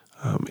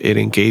 It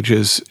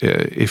engages,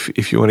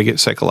 if you want to get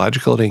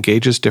psychological, it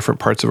engages different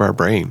parts of our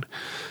brain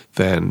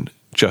than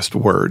just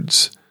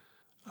words.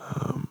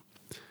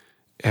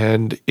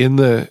 And in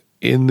the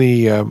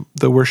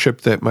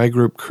worship that my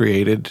group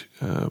created,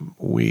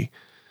 we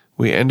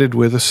ended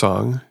with a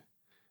song,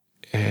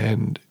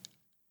 and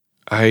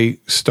I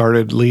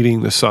started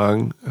leading the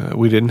song.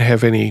 We didn't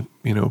have any,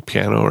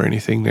 piano or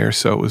anything there,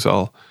 so it was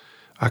all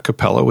a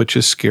cappella, which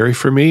is scary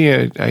for me.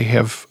 I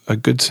have a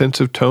good sense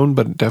of tone,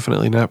 but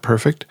definitely not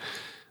perfect.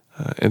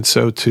 And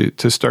so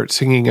to start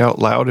singing out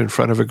loud in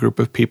front of a group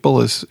of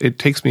people it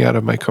takes me out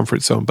of my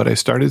comfort zone. But I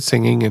started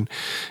singing, and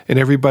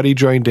everybody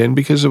joined in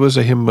because it was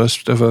a hymn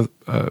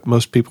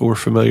most people were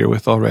familiar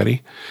with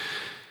already.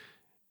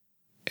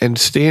 And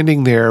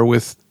standing there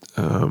with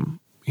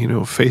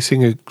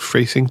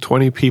facing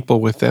 20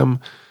 people with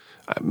them,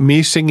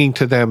 me singing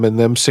to them and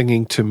them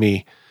singing to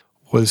me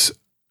was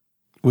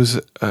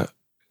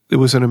it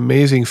was an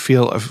amazing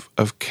feel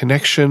of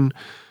connection,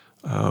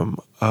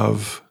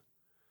 of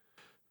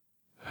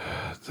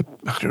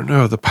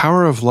the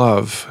power of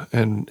love,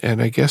 and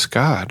I guess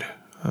God.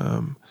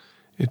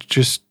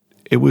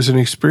 It was an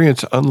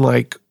experience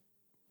unlike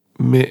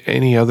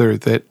any other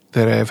that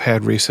I have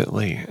had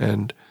recently,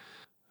 and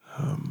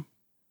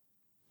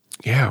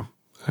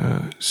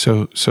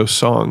so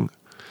song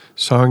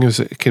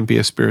can be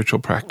a spiritual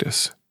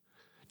practice.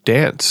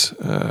 Dance,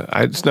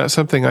 it's not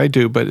something I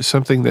do, but it's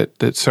something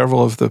that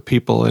several of the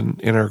people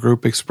in our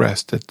group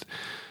expressed, that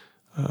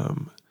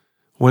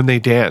when they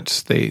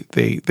dance,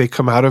 they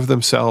come out of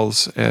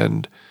themselves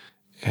and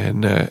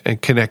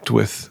connect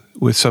with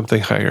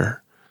something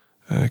higher,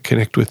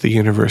 connect with the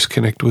universe,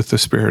 connect with the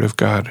Spirit of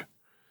God.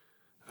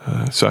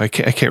 So I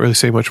can't really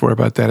say much more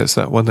about that. It's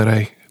not one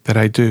that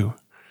I do.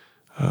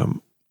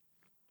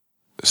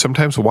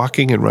 Sometimes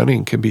walking and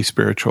running can be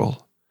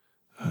spiritual.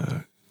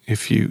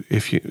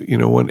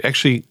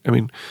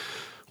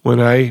 When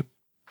I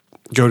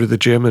go to the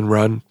gym and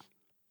run,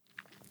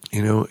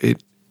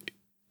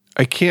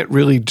 I can't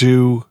really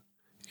do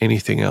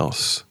anything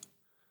else.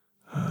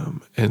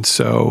 And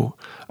so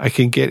I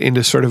can get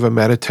into sort of a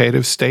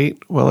meditative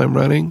state while I'm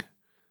running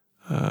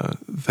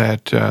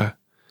that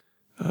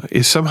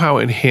is somehow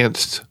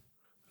enhanced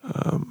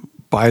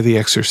by the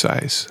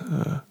exercise.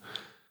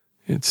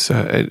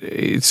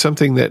 It's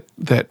something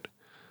that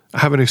I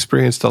haven't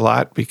experienced a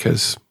lot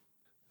because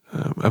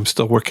I'm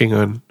still working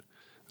on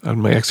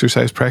my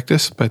exercise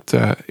practice, but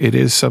it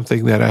is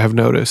something that I have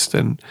noticed,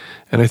 and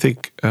I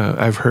think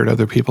I've heard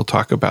other people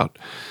talk about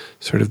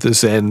sort of the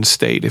Zen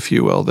state, if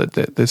you will,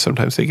 that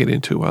sometimes they get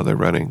into while they're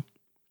running.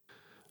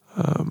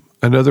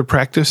 Another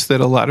practice that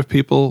a lot of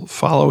people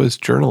follow is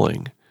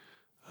journaling,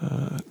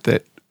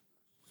 that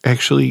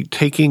actually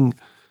taking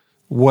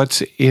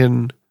what's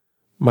in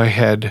my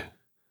head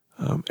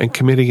and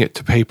committing it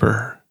to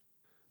paper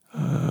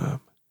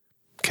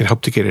can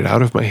help to get it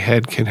out of my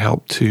head, can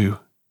help to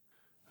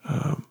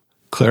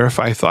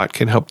clarify thought,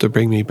 can help to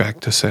bring me back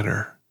to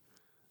center.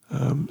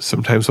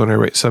 Sometimes when I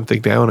write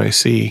something down, I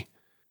see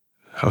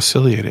how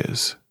silly it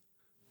is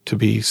to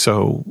be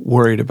so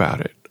worried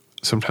about it.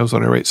 Sometimes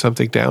when I write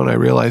something down, I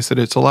realize that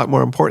it's a lot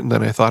more important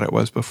than I thought it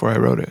was before I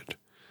wrote it.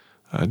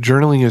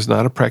 Journaling is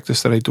not a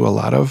practice that I do a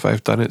lot of.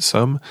 I've done it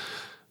some,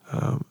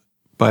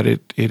 but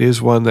it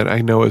is one that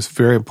I know is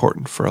very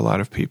important for a lot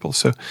of people.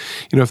 So,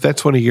 if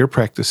that's one of your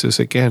practices,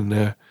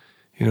 again,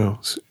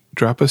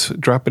 drop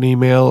an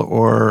email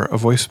or a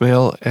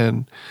voicemail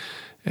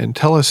and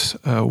tell us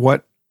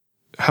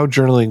how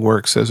journaling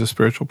works as a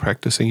spiritual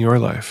practice in your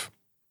life.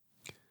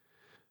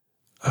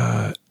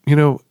 I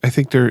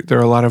think there are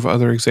a lot of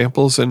other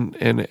examples, and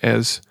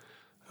as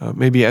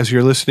maybe as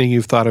you're listening,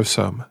 you've thought of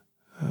some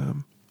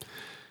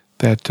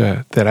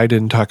that I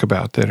didn't talk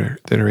about that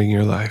are in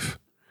your life.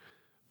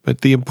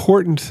 But the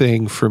important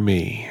thing for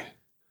me,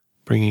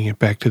 bringing it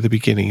back to the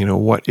beginning,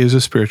 what is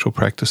a spiritual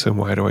practice and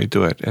why do I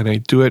do it? And I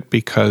do it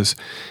because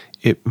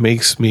it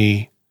makes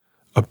me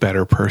a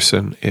better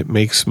person. It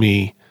makes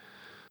me,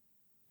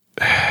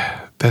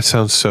 that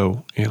sounds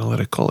so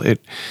analytical.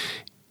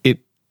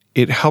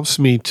 It helps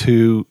me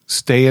to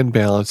stay in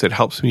balance. It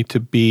helps me to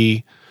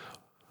be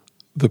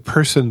the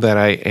person that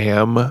I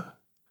am.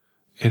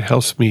 It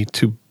helps me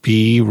to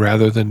be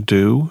rather than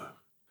do.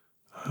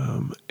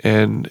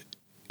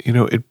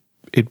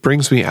 It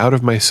brings me out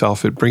of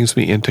myself. It brings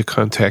me into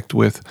contact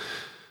with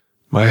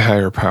my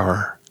higher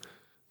power.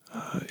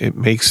 It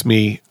makes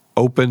me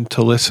open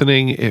to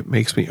listening. It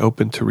makes me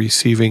open to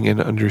receiving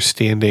and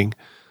understanding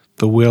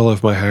the will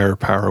of my higher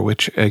power,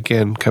 which,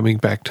 again, coming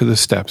back to the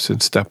steps in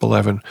step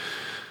 11,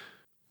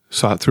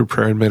 sought through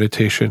prayer and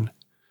meditation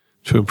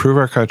to improve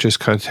our conscious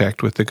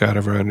contact with the God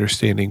of our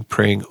understanding,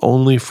 praying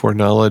only for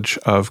knowledge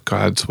of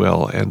God's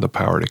will and the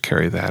power to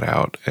carry that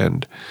out.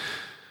 And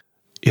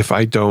if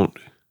I don't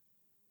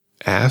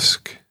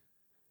ask,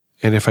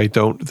 and if I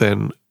don't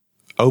then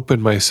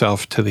open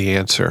myself to the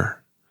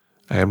answer,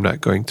 I am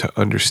not going to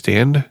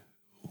understand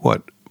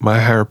what my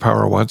higher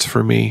power wants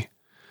for me,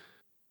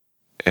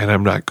 and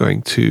I'm not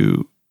going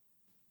to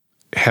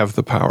have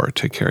the power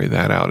to carry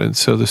that out. And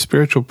so the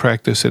spiritual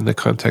practice in the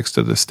context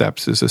of the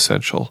steps is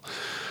essential.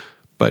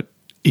 But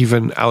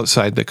even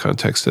outside the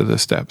context of the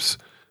steps,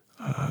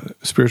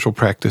 spiritual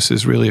practice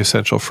is really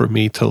essential for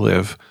me to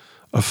live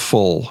a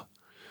full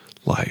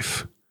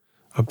life,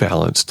 a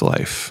balanced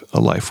life, a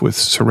life with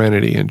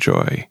serenity and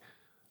joy,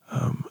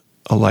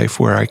 a life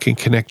where I can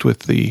connect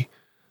with the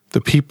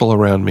people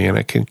around me and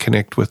I can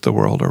connect with the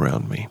world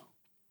around me.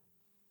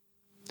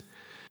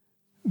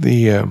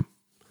 The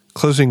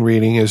closing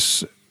reading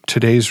is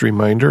today's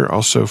reminder,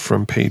 also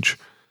from page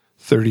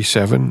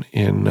 37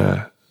 in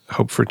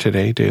Hope for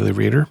Today, Daily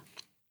Reader.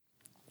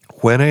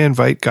 When I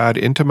invite God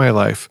into my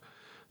life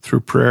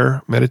through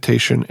prayer,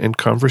 meditation, and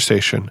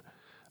conversation,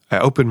 I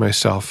open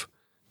myself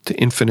to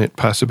infinite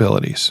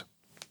possibilities.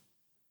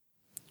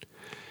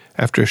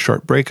 After a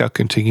short break, I'll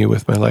continue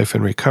with my life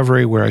in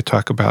recovery, where I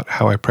talk about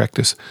how I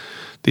practice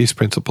these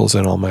principles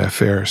in all my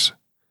affairs.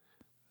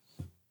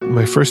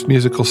 My first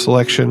musical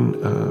selection,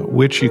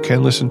 which you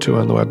can listen to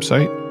on the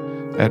website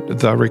at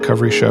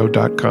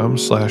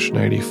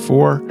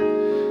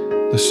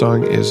therecoveryshow.com/94. The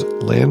song is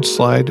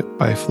Landslide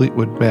by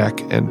Fleetwood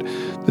Mac, and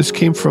this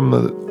came from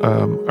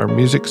our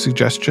music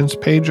suggestions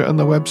page on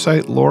the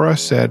website. Laura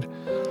said,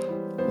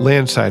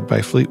 Landslide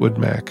by Fleetwood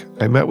Mac.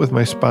 I met with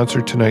my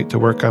sponsor tonight to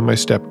work on my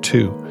step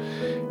 2.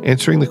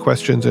 Answering the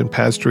questions and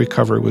paths to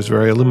recovery was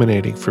very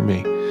illuminating for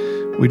me.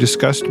 We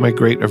discussed my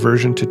great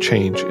aversion to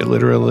change. It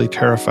literally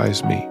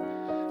terrifies me.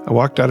 I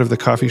walked out of the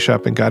coffee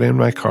shop and got in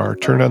my car,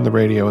 turned on the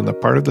radio, and the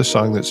part of the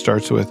song that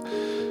starts with,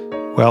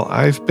 "Well,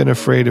 I've been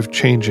afraid of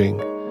changing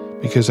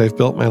because I've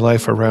built my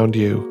life around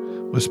you,"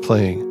 was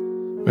playing.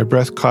 My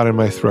breath caught in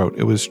my throat.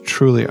 It was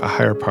truly a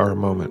higher power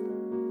moment.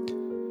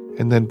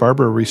 And then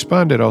Barbara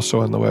responded also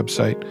on the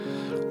website,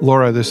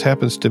 Laura, this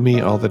happens to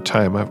me all the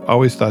time. I've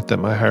always thought that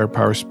my higher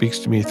power speaks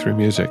to me through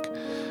music.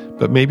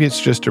 But maybe it's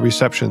just a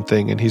reception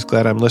thing, and he's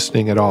glad I'm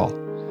listening at all.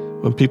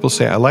 When people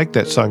say, I like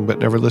that song but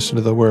never listen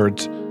to the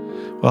words,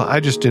 well, I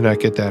just do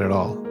not get that at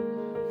all.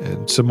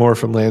 And some more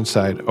from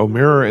Landslide. O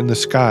mirror in the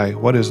sky,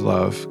 what is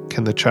love?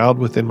 Can the child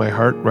within my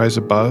heart rise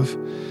above?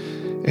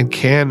 And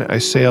can I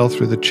sail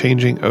through the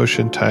changing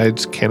ocean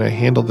tides? Can I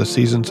handle the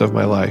seasons of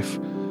my life?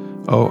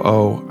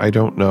 Oh, I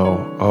don't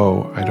know.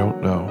 Oh, I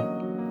don't know.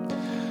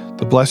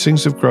 The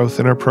blessings of growth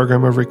in our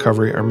program of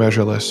recovery are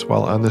measureless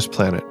while on this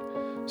planet.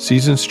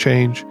 Seasons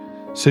change,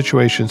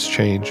 situations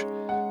change.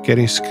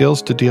 Getting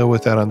skills to deal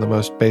with that on the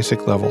most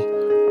basic level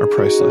are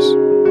priceless.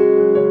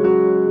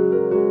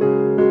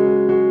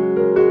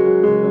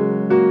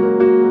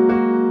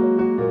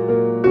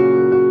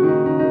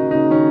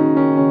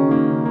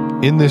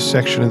 In this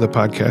section of the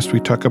podcast,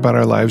 we talk about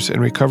our lives in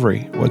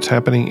recovery, what's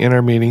happening in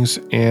our meetings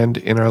and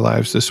in our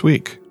lives this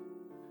week.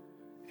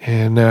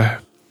 And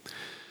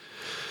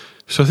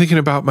so thinking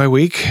about my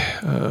week,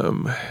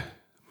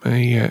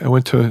 I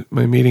went to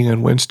my meeting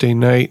on Wednesday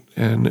night,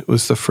 and it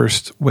was the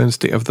first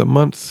Wednesday of the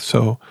month.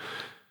 So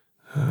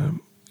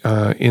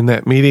in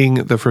that meeting,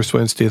 the first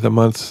Wednesday of the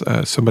month,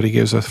 somebody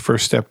gives a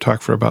first step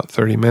talk for about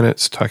 30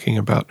 minutes, talking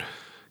about,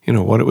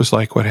 what it was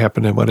like, what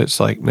happened, and what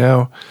it's like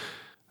now.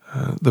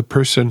 The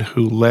person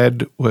who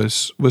led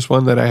was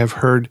one that I have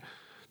heard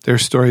their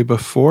story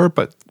before,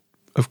 but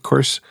of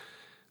course,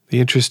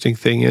 the interesting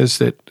thing is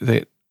that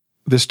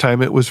this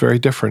time it was very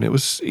different. It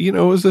was, it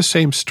was the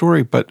same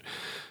story, but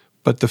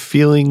the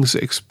feelings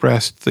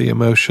expressed, the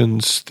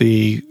emotions,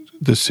 the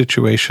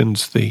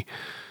situations,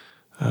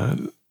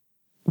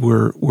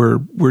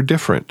 were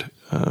different,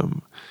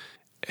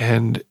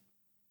 and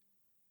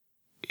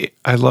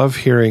I love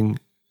hearing.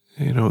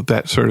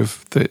 That sort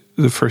of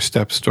the first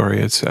step story.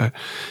 It's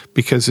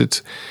because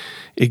it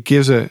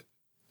gives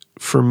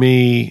for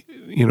me,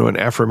 an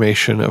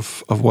affirmation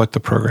of what the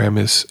program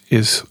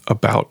is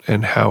about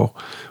and how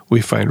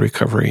we find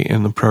recovery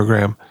in the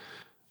program.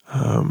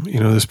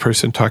 This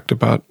person talked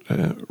about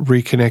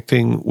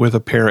reconnecting with a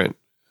parent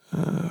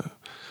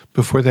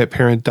before that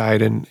parent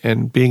died,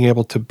 and being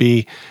able to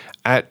be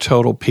at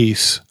total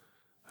peace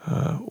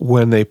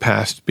when they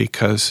passed,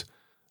 because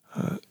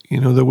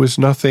there was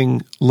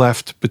nothing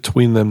left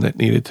between them that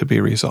needed to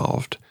be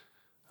resolved.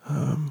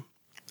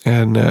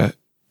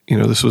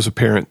 This was a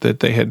parent that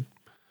they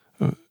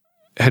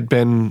had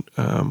been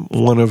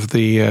one of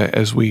the,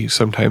 as we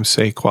sometimes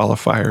say,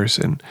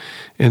 qualifiers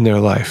in their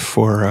life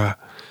for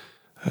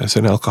as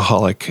an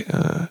alcoholic,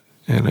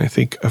 and I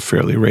think a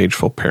fairly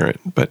rageful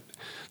parent, but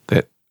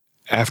that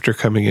after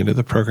coming into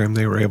the program,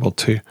 they were able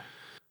to,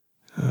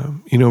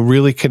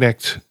 really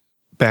connect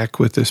back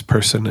with this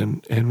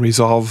person and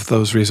resolve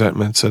those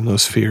resentments and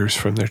those fears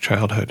from their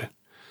childhood,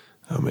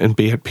 and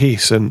be at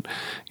peace. And,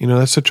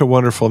 that's such a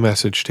wonderful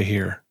message to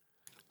hear.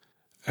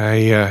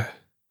 I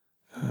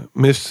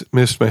missed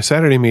my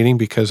Saturday meeting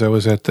because I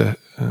was at the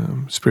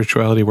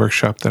spirituality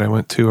workshop that I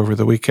went to over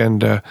the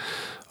weekend,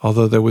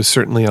 although there was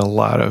certainly a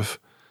lot of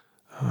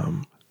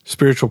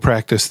spiritual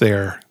practice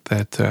there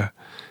that,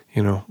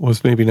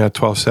 was maybe not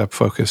 12-step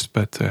focused,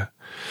 but,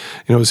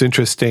 it was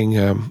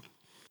interesting,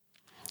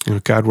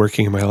 God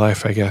working in my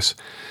life, I guess.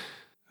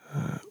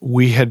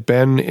 We had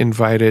been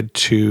invited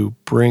to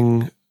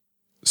bring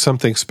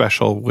something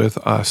special with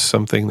us,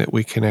 something that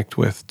we connect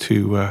with,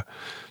 to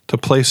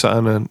place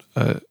on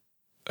a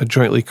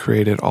jointly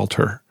created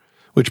altar,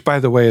 which, by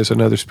the way, is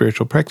another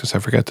spiritual practice I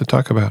forgot to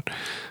talk about.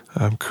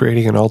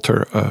 Creating an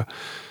altar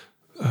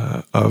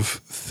of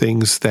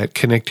things that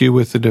connect you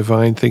with the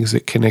divine, things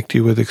that connect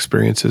you with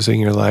experiences in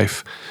your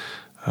life,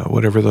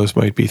 whatever those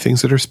might be,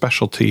 things that are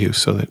special to you,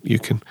 so that you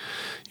can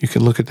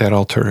look at that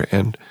altar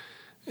and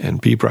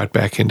be brought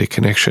back into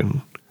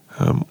connection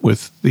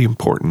with the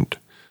important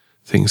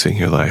things in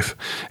your life.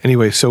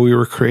 Anyway, so we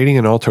were creating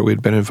an altar.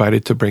 We'd been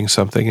invited to bring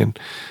something,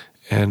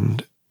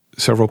 and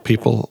several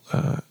people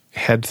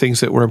had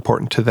things that were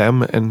important to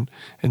them, and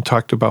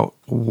talked about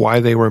why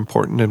they were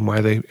important and why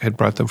they had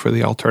brought them for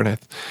the altar. And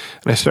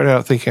I started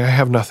out thinking, I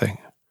have nothing.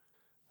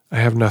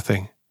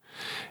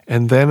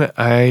 And then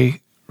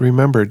I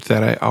remembered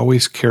that I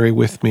always carry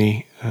with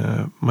me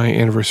my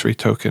anniversary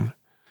token.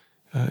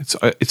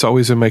 It's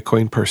always in my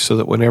coin purse, so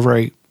that whenever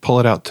I pull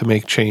it out to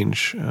make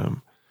change,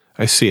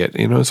 I see it.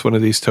 It's one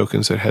of these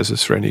tokens that has a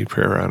serenity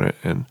prayer on it.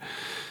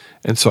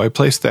 And so I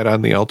placed that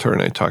on the altar,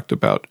 and I talked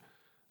about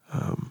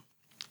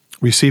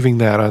receiving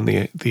that on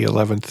the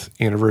 11th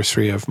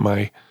anniversary of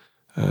my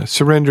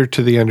surrender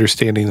to the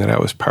understanding that I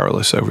was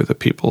powerless over the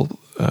people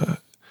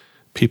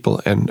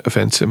and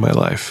events in my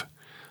life.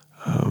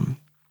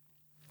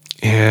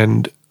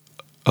 And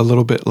a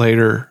little bit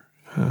later,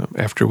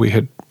 after we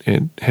had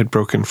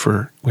broken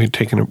we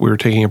were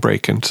taking a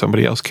break, and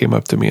somebody else came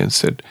up to me and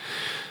said,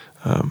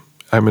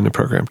 I'm in the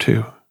program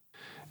too.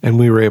 And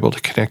we were able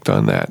to connect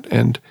on that.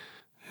 And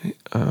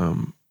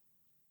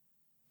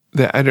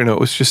that, I don't know, it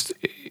was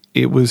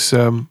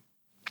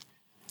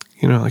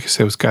like I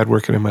said, it was God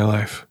working in my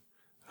life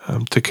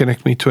to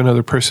connect me to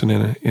another person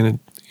in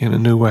a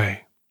new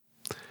way.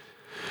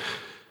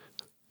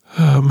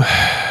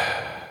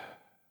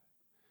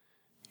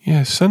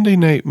 Sunday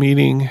night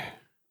meeting,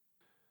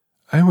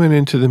 I went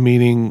into the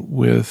meeting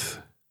with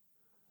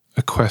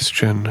a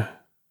question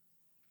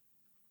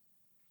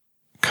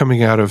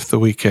coming out of the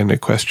weekend, a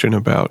question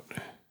about,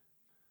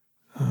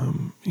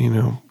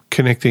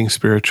 connecting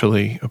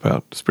spiritually,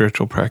 about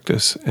spiritual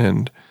practice.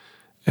 And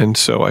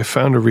so I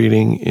found a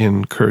reading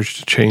in Courage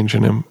to Change,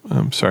 and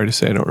I'm sorry to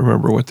say I don't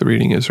remember what the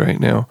reading is right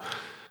now.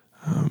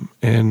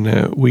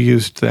 And we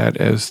used that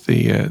as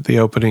the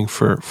opening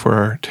for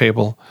our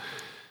table.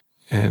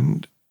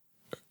 And,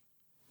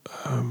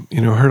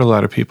 heard a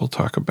lot of people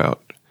talk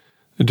about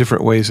the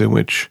different ways in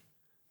which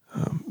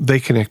they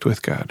connect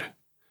with God.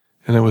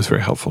 And that was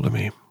very helpful to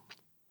me.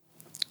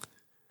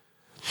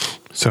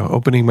 So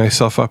opening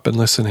myself up and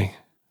listening.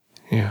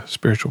 Yeah,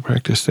 spiritual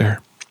practice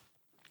there.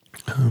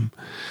 Going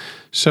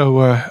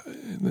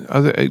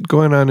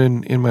on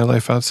in my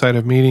life outside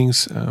of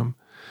meetings,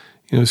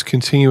 is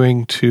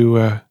continuing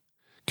to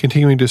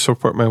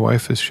support my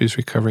wife as she's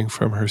recovering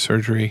from her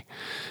surgery,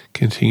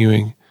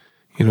 continuing,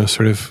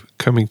 sort of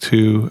coming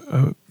to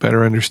a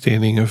better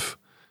understanding of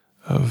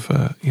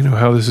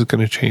how this is going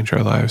to change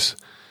our lives,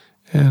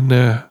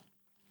 and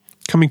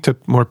coming to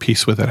more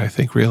peace with it, I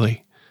think,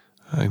 really.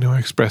 I know I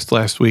expressed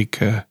last week,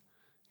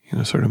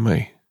 sort of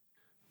my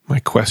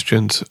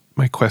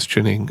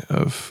questioning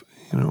of,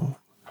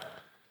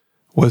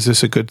 was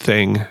this a good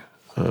thing?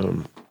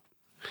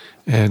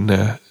 And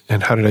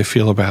how did I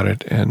feel about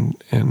it? And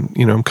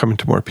I'm coming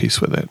to more peace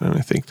with it. And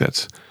I think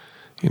that's,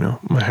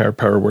 my higher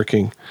power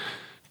working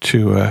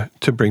to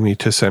bring me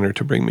to center,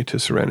 to bring me to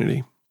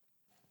serenity.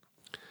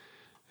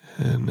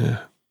 And,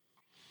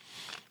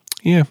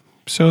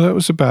 so that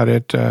was about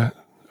it.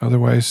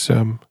 Otherwise,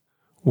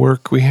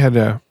 work, we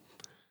had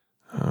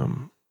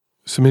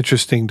some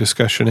interesting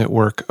discussion at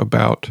work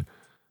about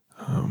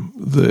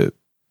the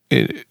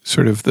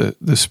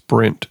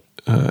sprint,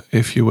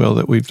 if you will,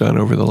 that we've done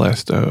over the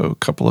last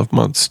couple of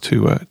months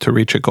to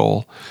reach a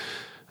goal,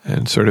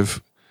 and sort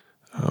of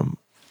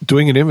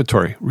doing an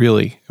inventory,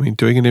 really. I mean,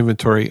 doing an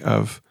inventory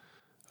of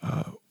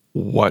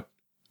what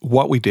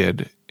we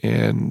did,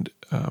 and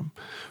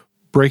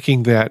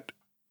breaking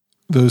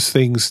those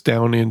things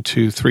down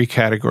into three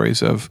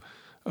categories of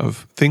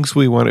things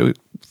we want to.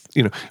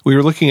 We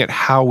were looking at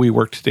how we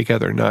worked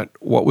together, not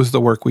what was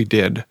the work we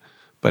did,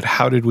 but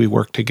how did we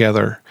work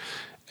together,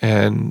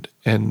 and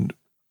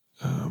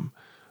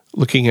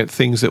looking at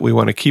things that we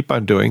want to keep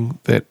on doing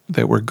that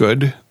were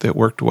good, that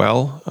worked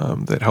well,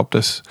 that helped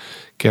us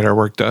get our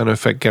work done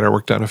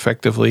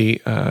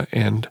effectively,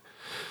 and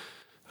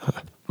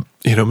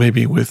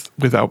maybe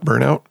without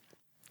burnout,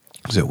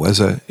 because it was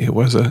a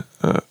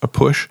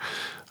push.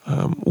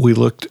 We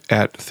looked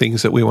at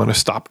things that we want to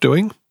stop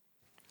doing,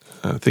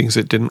 things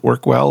that didn't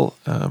work well,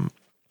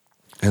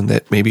 and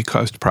that maybe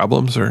caused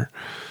problems or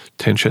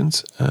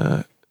tensions,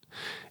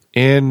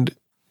 and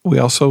we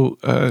also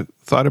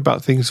thought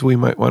about things we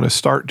might want to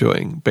start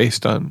doing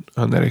based on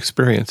that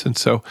experience. And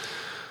so,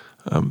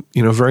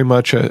 very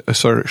much a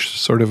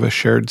sort of a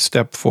shared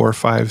step 4,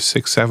 5,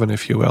 6, 7,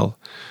 if you will,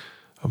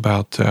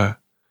 about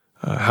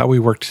how we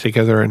worked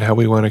together and how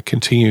we want to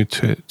continue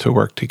to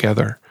work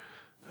together.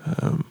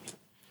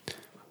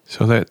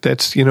 So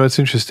that's it's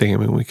interesting. I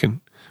mean, we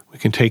can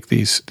take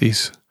these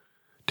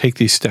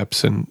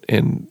steps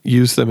and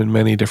use them in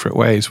many different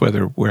ways,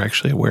 whether we're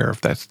actually aware of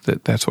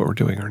that's what we're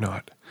doing or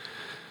not.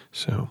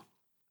 So,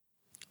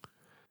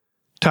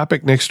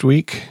 topic next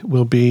week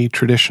will be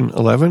Tradition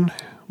 11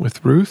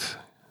 with Ruth.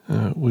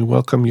 We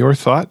welcome your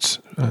thoughts.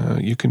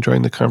 You can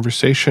join the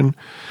conversation.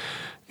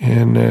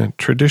 And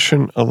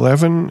Tradition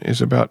 11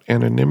 is about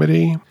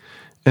anonymity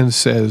and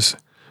says,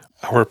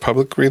 our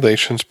public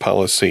relations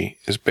policy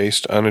is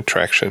based on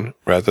attraction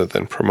rather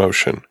than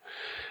promotion.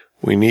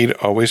 We need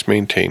always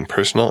maintain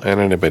personal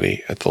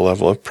anonymity at the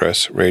level of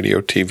press,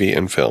 radio, TV,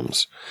 and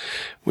films.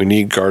 We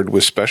need guard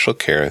with special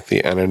care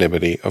the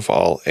anonymity of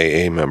all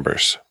AA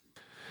members.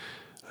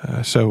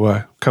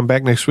 So come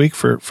back next week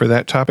for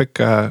that topic.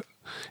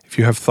 If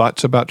you have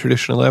thoughts about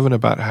Tradition 11,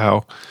 about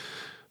how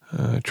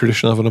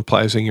Tradition 11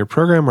 applies in your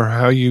program, or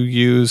how you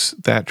use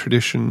that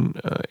tradition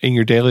in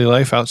your daily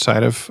life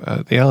outside of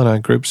the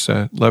Al-Anon groups,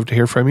 love to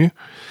hear from you.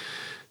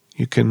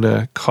 You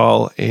can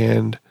call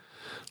and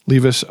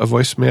leave us a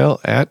voicemail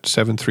at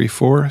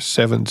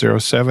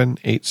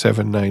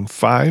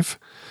 734-707-8795.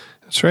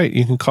 That's right.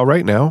 You can call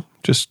right now.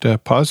 Just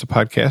pause the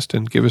podcast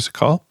and give us a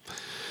call.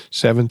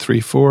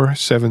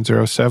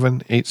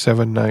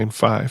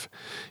 734-707-8795.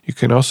 You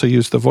can also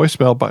use the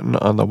voicemail button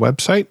on the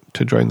website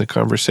to join the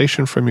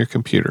conversation from your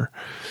computer.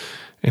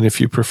 And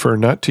if you prefer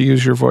not to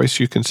use your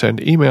voice, you can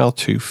send email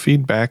to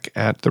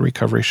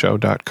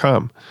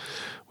feedback@therecoveryshow.com.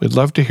 We'd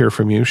love to hear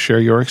from you. Share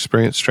your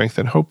experience, strength,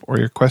 and hope, or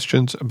your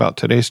questions about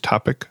today's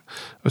topic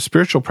of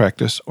spiritual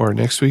practice or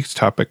next week's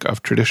topic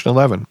of Tradition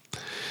 11.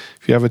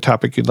 If you have a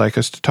topic you'd like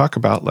us to talk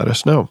about, let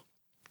us know.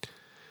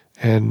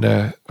 And,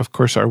 of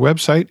course, our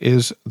website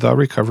is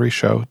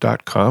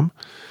therecoveryshow.com,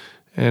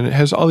 and it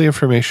has all the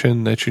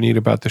information that you need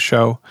about the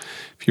show.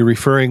 If you're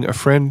referring a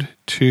friend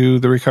to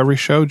The Recovery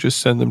Show, just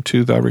send them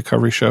to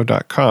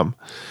therecoveryshow.com.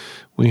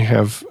 We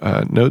have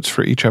notes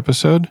for each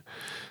episode.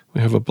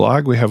 We have a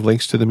blog. We have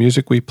links to the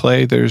music we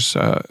play. There's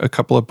a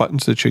couple of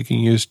buttons that you can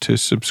use to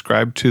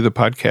subscribe to the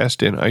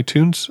podcast in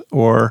iTunes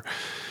or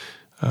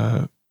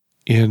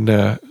in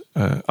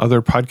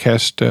other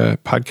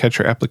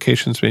podcatcher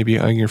applications, maybe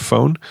on your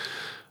phone.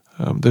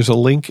 There's a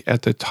link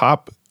at the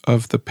top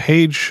of the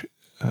page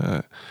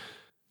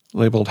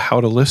labeled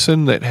 "How to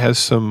Listen" that has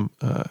some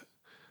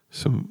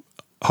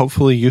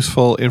hopefully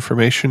useful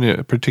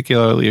information,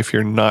 particularly if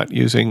you're not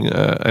using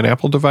an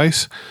Apple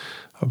device,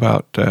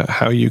 about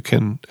how you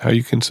can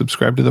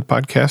subscribe to the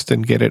podcast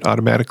and get it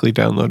automatically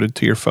downloaded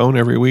to your phone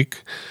every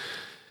week.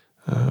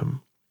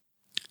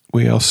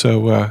 We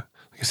also, like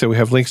I said, we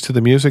have links to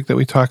the music that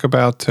we talk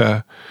about,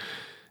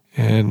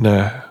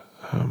 and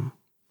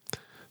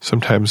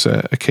sometimes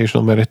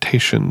occasional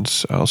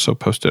meditations also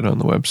posted on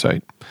the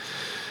website.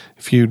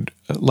 If you'd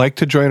like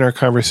to join our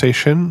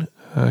conversation,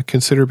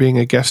 consider being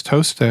a guest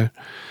host.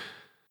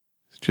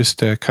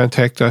 Just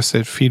contact us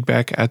at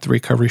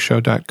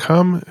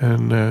feedback@therecoveryshow.com,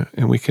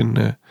 and we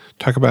can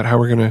talk about how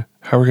we're gonna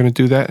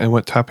do that and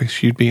what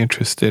topics you'd be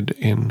interested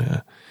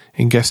in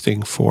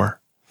guesting for.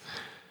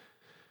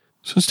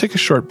 So let's take a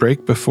short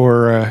break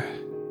before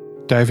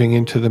diving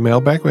into the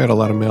mailbag. We had a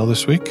lot of mail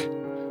this week.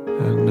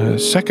 And the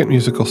second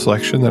musical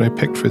selection that I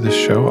picked for this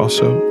show,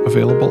 also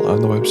available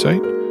on the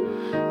website,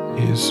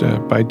 is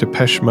by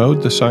Depeche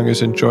Mode. The song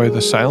is "Enjoy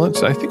the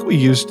Silence." I think we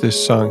used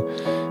this song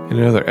in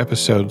another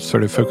episode,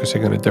 sort of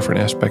focusing on a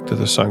different aspect of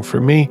the song. For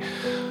me,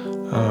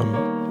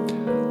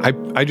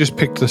 I just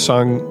picked the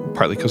song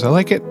partly because I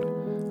like it,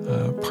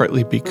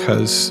 partly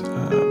because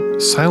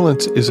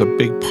silence is a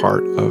big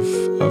part of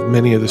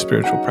many of the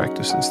spiritual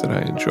practices that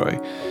I enjoy,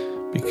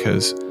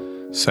 because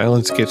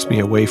silence gets me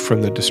away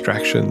from the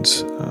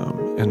distractions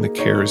and the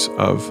cares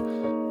of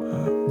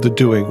the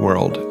doing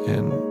world,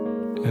 and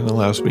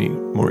allows me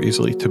more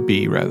easily to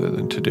be rather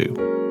than to do.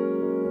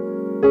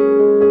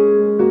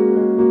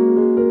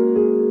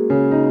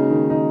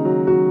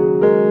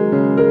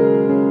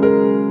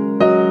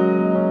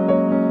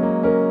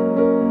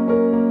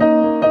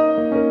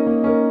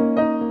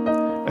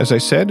 As I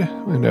said,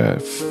 in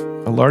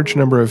a large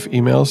number of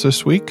emails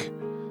this week.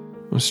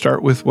 We'll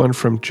start with one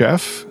from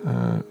Jeff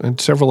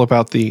and several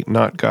about the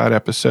Not God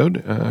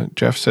episode.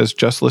 Jeff says,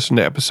 just listen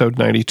to episode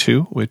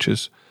 92, which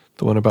is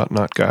the one about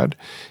not God.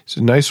 He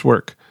says, nice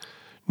work.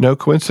 No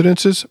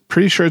coincidences?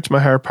 Pretty sure it's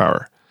my higher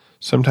power.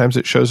 Sometimes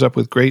it shows up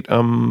with great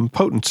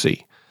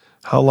potency.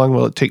 How long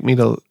will it take me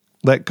to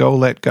let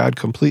God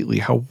completely?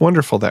 How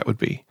wonderful that would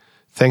be.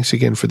 Thanks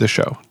again for the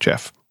show,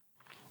 Jeff.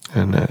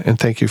 And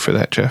thank you for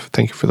that, Jeff.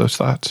 Thank you for those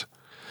thoughts.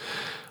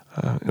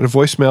 And a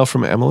voicemail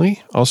from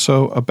Emily,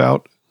 also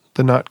about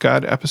the Not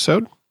God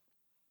episode.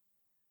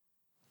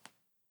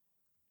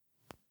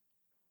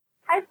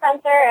 Hi,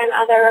 Spencer and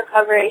other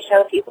recovery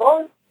show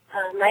people.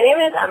 My name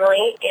is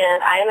Emily,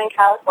 and I am in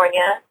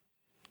California.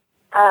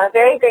 A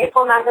very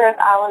grateful member of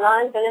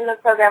Al-Anon. Been in the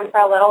program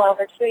for a little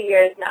over 2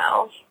 years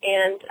now,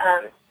 and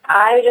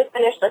I just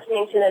finished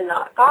listening to the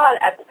Not God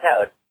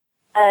episode.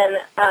 And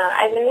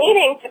I've been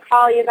meaning to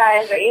call you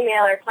guys or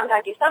email or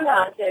contact you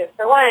somehow to,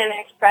 for one,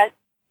 express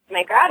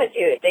my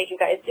gratitude that you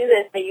guys do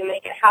this, that you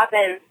make it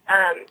happen.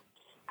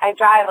 I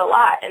drive a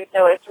lot, and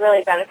so it's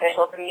really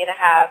beneficial for me to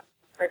have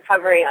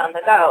recovery on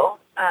the go.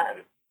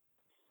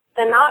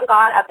 The Not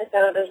God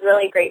episode was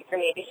really great for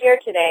me to hear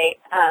today,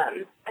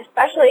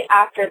 especially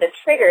after the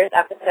Triggers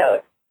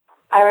episode.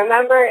 I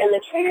remember in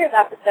the Triggers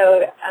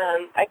episode,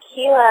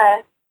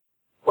 Akila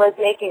was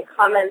making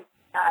comments,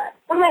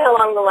 something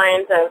along the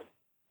lines of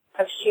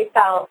she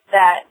felt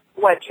that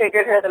what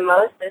triggered her the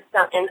most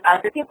in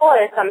other people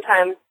is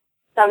sometimes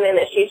something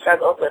that she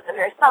struggles with in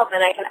herself,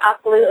 and I can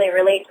absolutely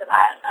relate to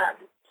that.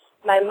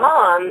 My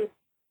mom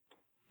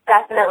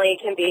definitely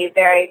can be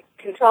very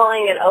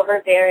controlling and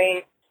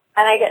overbearing,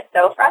 and I get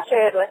so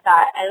frustrated with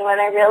that. And when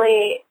I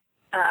really,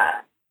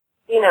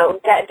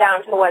 get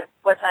down to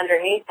what's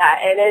underneath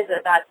that, it is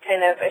that's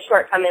kind of a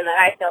shortcoming that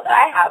I feel that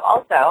I have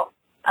also,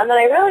 that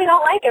I really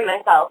don't like in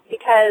myself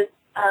because,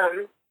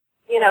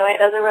 it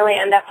doesn't really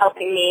end up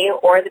helping me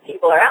or the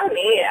people around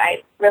me.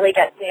 I really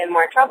get in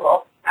more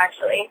trouble,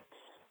 actually.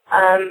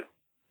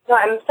 So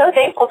I'm so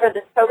thankful for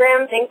this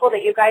program, thankful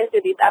that you guys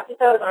do these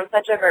episodes on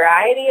such a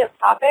variety of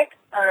topics.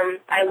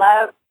 I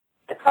love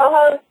the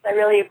co-hosts. I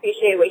really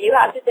appreciate what you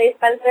have to say,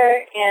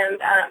 Spencer, and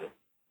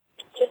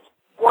just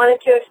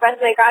wanted to express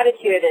my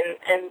gratitude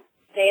and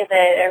say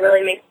that it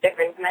really makes a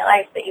difference in my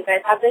life that you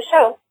guys have this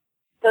show.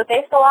 So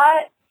thanks a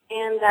lot,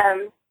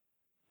 and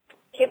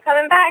keep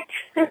coming back.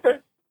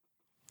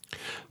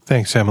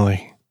 Thanks,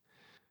 Emily.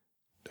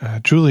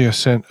 Julia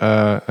sent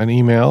an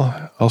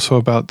email also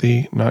about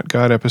the Not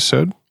God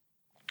episode.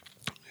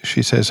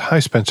 She says, Hi,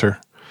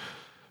 Spencer.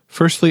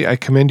 Firstly, I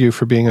commend you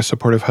for being a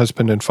supportive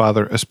husband and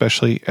father,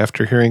 especially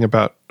after hearing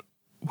about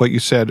what you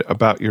said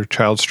about your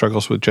child's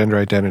struggles with gender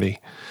identity.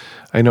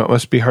 I know it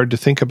must be hard to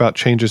think about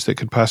changes that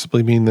could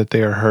possibly mean that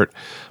they are hurt,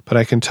 but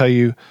I can tell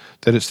you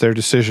that it's their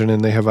decision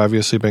and they have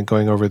obviously been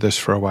going over this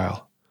for a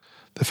while.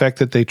 The fact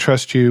that they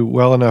trust you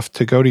well enough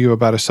to go to you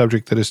about a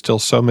subject that is still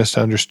so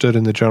misunderstood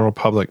in the general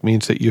public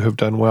means that you have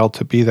done well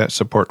to be that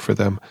support for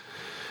them.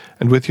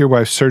 And with your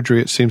wife's surgery,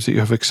 it seems that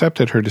you have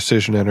accepted her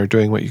decision and are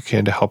doing what you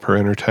can to help her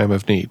in her time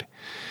of need.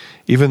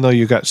 Even though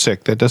you got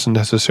sick, that doesn't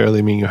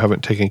necessarily mean you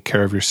haven't taken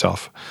care of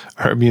yourself.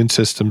 Our immune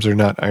systems are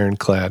not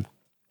ironclad.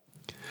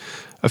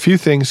 A few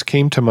things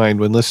came to mind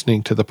when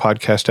listening to the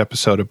podcast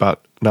episode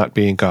about not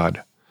being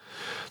God.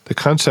 The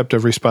concept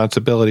of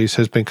responsibilities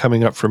has been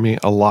coming up for me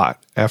a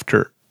lot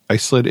after I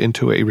slid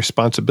into a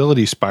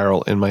responsibility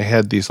spiral in my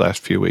head these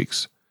last few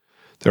weeks.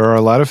 There are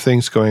a lot of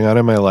things going on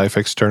in my life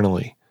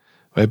externally.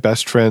 My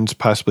best friends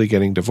possibly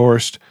getting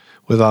divorced,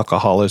 with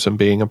alcoholism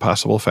being a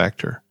possible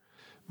factor.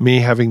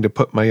 Me having to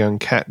put my young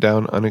cat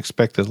down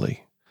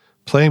unexpectedly.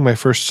 Playing my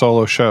first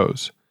solo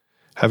shows.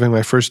 Having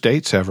my first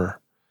dates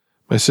ever.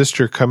 My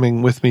sister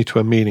coming with me to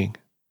a meeting.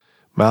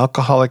 My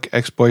alcoholic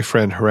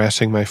ex-boyfriend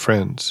harassing my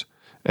friends.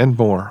 And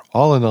more,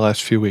 all in the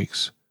last few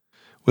weeks.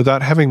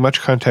 Without having much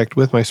contact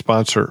with my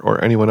sponsor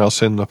or anyone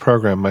else in the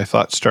program, my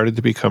thoughts started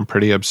to become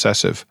pretty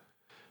obsessive.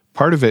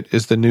 Part of it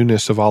is the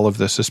newness of all of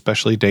this,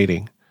 especially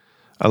dating.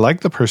 I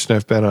like the person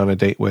I've been on a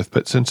date with,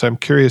 but since I'm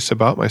curious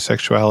about my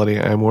sexuality,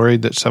 I'm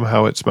worried that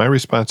somehow it's my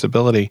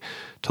responsibility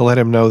to let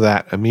him know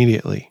that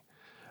immediately.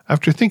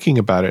 After thinking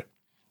about it,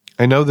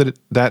 I know that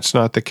that's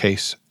not the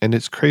case, and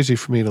it's crazy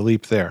for me to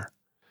leap there.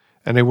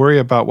 And I worry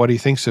about what he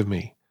thinks of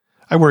me.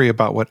 I worry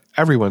about what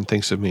everyone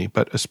thinks of me,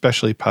 but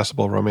especially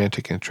possible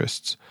romantic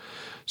interests.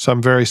 So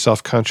I'm very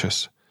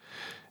self-conscious.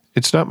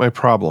 It's not my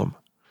problem.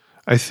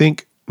 I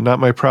think not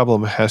my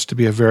problem has to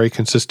be a very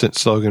consistent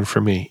slogan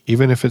for me,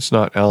 even if it's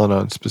not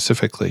Al-Anon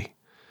specifically.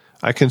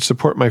 I can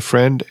support my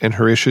friend and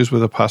her issues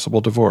with a possible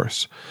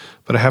divorce,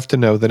 but I have to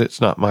know that it's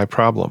not my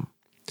problem.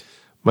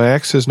 My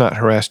ex has not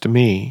harassed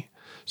me,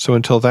 so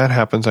until that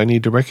happens, I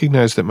need to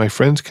recognize that my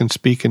friends can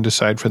speak and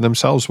decide for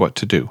themselves what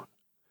to do.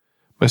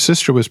 My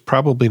sister was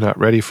probably not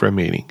ready for a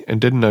meeting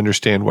and didn't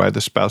understand why the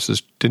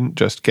spouses didn't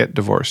just get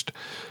divorced,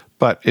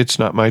 but it's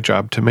not my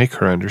job to make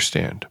her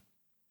understand.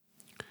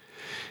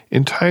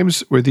 In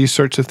times where these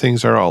sorts of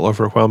things are all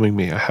overwhelming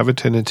me, I have a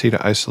tendency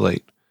to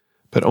isolate.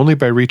 but only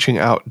by reaching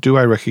out do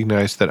I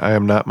recognize that I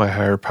am not my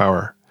higher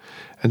power,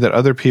 and that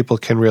other people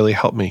can really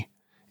help me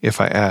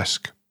if I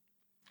ask.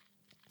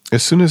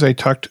 As soon as I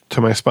talked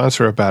to my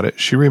sponsor about it,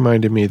 she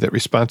reminded me that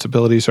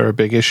responsibilities are a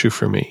big issue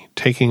for me,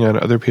 taking on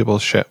other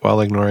people's shit while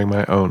ignoring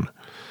my own.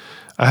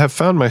 I have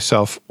found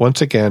myself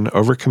once again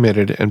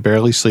overcommitted and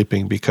barely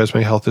sleeping because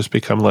my health has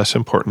become less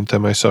important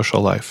than my social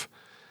life.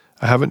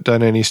 I haven't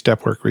done any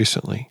step work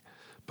recently,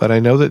 but I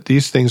know that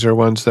these things are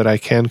ones that I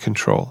can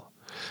control.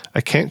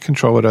 I can't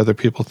control what other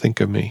people think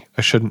of me.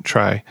 I shouldn't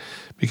try,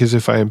 because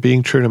if I am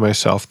being true to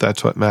myself,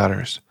 that's what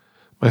matters.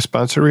 My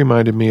sponsor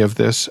reminded me of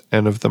this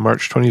and of the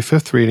March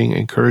 25th reading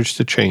in Courage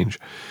to Change,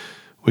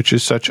 which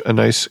is such a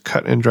nice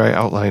cut and dry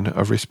outline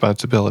of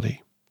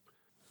responsibility.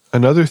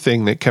 Another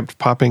thing that kept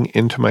popping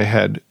into my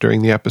head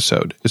during the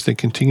episode is the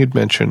continued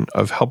mention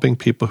of helping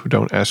people who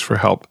don't ask for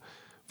help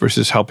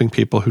versus helping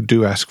people who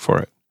do ask for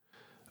it.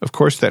 Of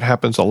course, that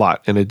happens a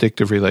lot in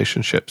addictive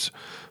relationships,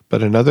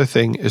 but another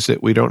thing is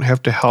that we don't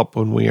have to help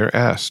when we are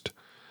asked.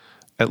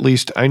 At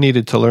least I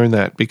needed to learn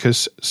that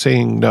because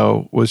saying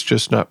no was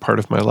just not part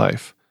of my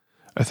life.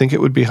 I think it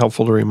would be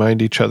helpful to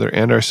remind each other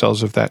and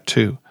ourselves of that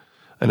too.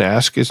 An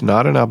ask is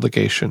not an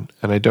obligation,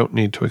 and I don't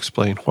need to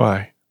explain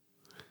why.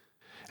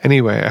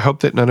 Anyway, I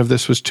hope that none of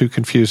this was too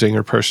confusing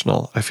or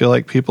personal. I feel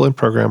like people in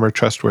program are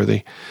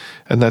trustworthy,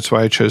 and that's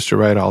why I chose to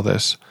write all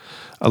this.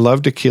 I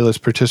love Dakila's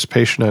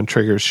participation on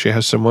Triggers. She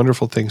has some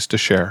wonderful things to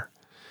share.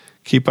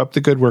 Keep up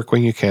the good work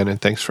when you can,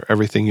 and thanks for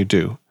everything you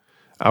do.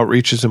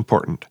 Outreach is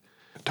important.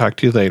 Talk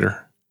to you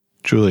later.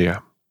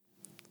 Julia.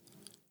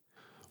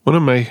 One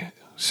of my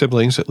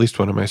siblings, at least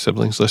one of my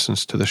siblings,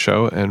 listens to the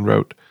show and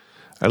wrote,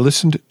 I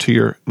listened to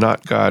your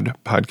Not God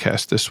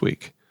podcast this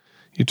week.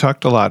 You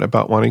talked a lot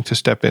about wanting to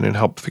step in and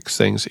help fix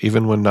things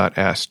even when not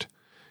asked.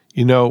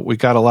 You know, we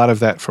got a lot of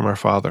that from our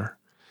father.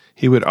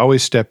 He would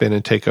always step in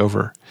and take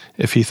over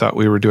if he thought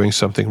we were doing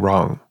something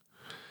wrong.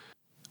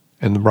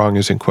 And the wrong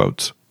is in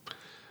quotes.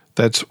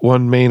 That's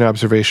one main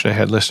observation I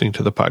had listening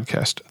to the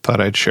podcast. I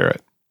thought I'd share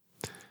it.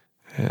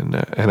 And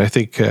I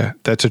think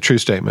that's a true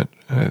statement.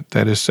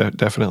 That is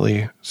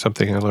definitely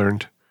something I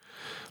learned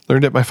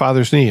at my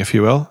father's knee, if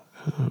you will,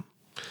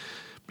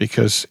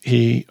 because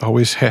he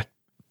always had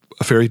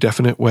a very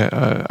definite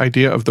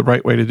idea of the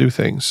right way to do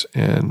things.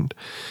 And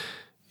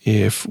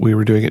if we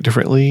were doing it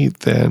differently,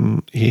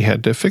 then he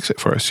had to fix it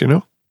for us, you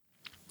know?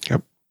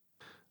 Yep.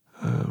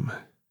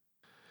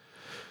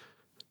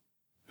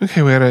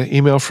 Okay, we had an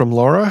email from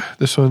Laura.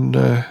 This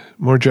one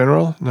more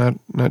general, not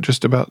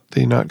just about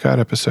the Not God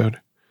episode.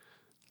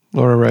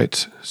 Laura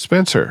writes,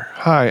 Spencer,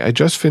 hi, I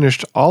just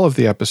finished all of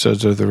the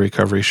episodes of The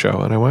Recovery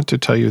Show, and I want to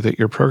tell you that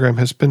your program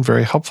has been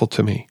very helpful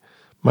to me.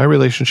 My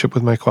relationship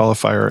with my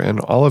qualifier and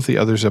all of the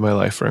others in my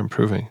life are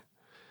improving.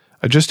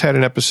 I just had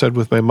an episode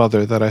with my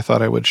mother that I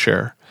thought I would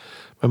share.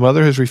 My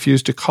mother has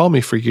refused to call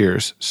me for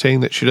years, saying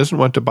that she doesn't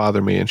want to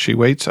bother me and she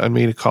waits on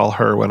me to call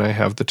her when I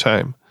have the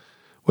time.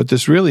 What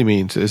this really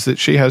means is that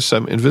she has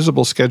some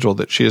invisible schedule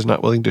that she is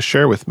not willing to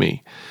share with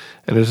me,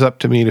 and it is up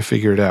to me to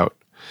figure it out.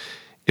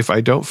 If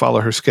I don't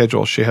follow her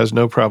schedule, she has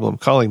no problem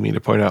calling me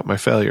to point out my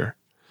failure.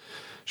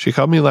 She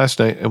called me last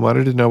night and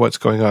wanted to know what's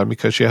going on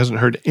because she hasn't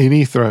heard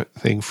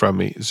anything from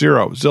me,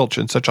 zero, zilch,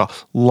 in such a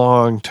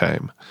long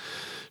time.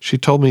 She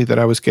told me that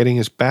I was getting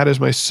as bad as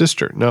my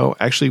sister. No,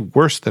 actually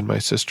worse than my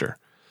sister.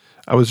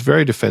 I was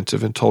very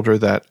defensive and told her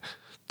that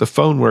the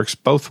phone works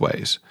both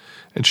ways,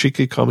 and she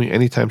could call me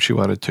anytime she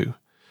wanted to.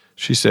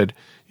 She said,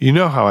 you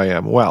know how I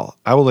am. Well,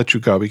 I will let you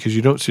go because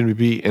you don't seem to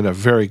be in a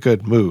very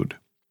good mood.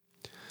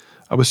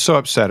 I was so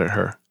upset at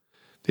her.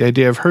 The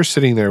idea of her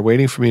sitting there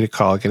waiting for me to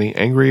call, getting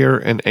angrier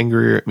and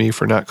angrier at me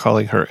for not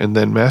calling her, and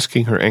then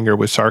masking her anger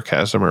with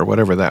sarcasm or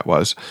whatever that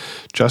was,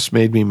 just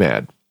made me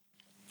mad.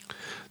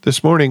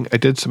 This morning, I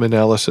did some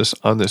analysis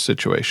on this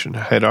situation.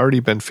 I had already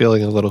been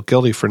feeling a little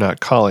guilty for not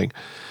calling,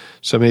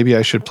 so maybe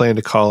I should plan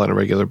to call on a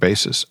regular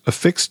basis. A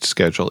fixed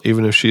schedule,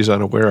 even if she's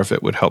unaware of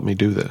it, would help me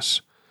do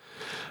this.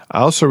 I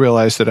also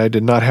realized that I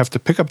did not have to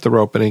pick up the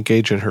rope and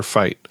engage in her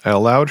fight. I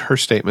allowed her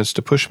statements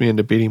to push me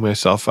into beating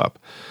myself up.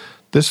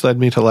 This led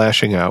me to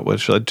lashing out,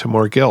 which led to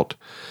more guilt.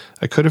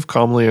 I could have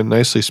calmly and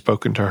nicely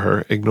spoken to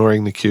her,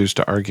 ignoring the cues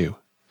to argue.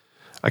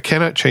 I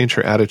cannot change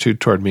her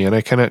attitude toward me, and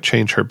I cannot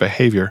change her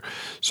behavior,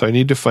 so I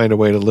need to find a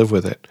way to live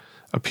with it,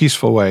 a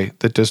peaceful way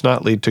that does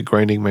not lead to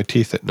grinding my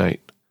teeth at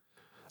night.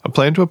 I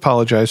plan to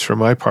apologize for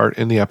my part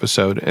in the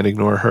episode and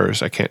ignore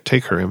hers. I can't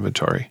take her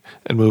inventory,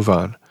 and move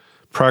on.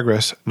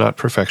 Progress, not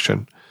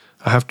perfection.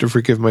 I have to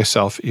forgive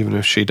myself even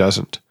if she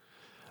doesn't.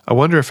 I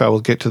wonder if I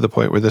will get to the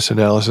point where this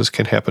analysis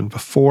can happen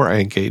before I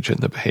engage in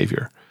the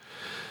behavior.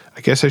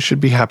 I guess I should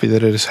be happy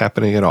that it is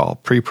happening at all.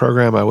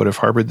 Pre-program, I would have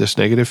harbored this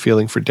negative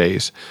feeling for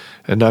days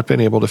and not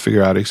been able to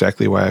figure out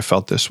exactly why I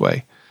felt this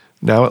way.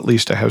 Now at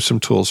least I have some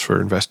tools for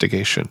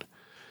investigation.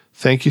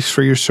 Thank you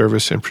for your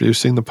service in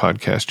producing the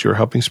podcast. You are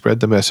helping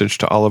spread the message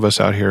to all of us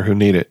out here who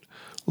need it.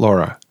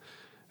 Laura.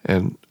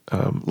 And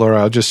Laura,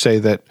 I'll just say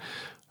that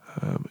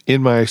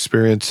in my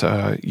experience,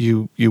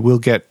 you will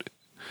get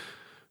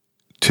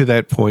to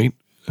that point.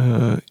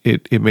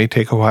 It may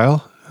take a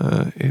while.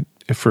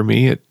 for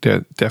me, it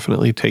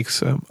definitely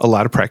takes a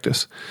lot of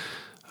practice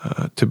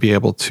to be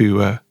able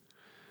to,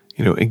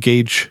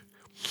 engage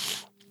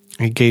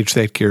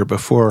that gear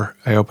before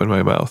I open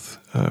my mouth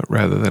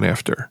rather than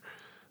after.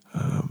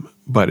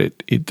 But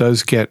it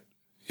does get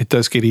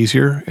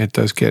easier. It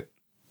does get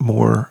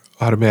more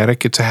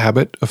automatic. It's a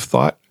habit of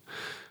thought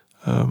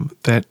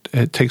that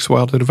it takes a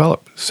while to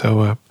develop.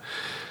 So,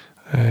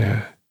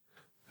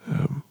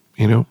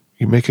 you're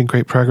making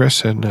great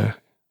progress, and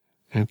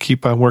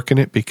keep on working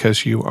it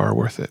because you are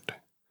worth it.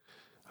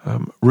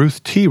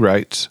 Ruth T.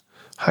 writes,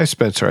 "Hi,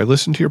 Spencer. I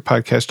listen to your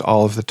podcast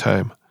all of the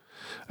time.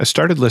 I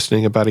started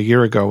listening about a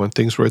year ago when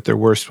things were at their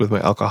worst with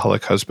my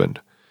alcoholic husband.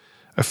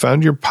 I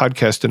found your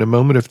podcast in a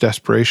moment of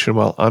desperation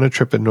while on a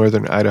trip in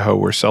northern Idaho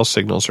where cell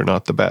signals are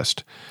not the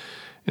best.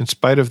 In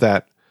spite of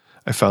that,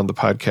 I found the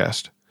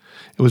podcast.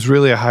 It was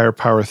really a higher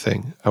power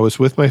thing. I was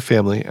with my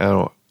family,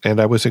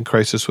 and I was in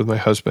crisis with my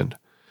husband.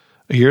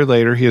 A year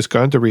later, he has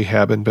gone to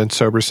rehab and been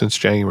sober since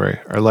January.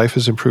 Our life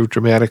has improved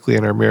dramatically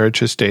and our marriage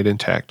has stayed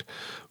intact.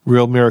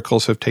 Real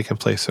miracles have taken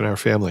place in our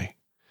family.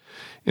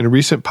 In a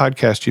recent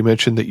podcast, you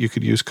mentioned that you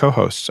could use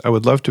co-hosts. I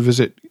would love to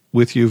visit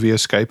with you via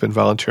Skype and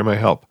volunteer my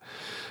help.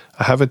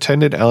 I have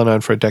attended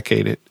Al-Anon for a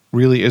decade. It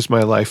really is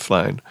my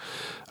lifeline.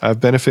 I've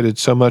benefited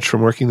so much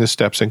from working the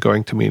steps and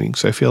going to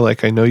meetings. I feel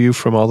like I know you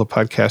from all the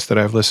podcasts that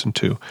I've listened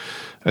to.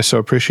 I so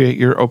appreciate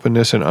your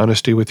openness and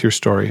honesty with your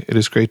story. It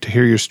is great to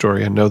hear your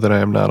story and know that I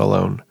am not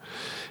alone.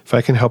 If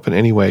I can help in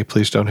any way,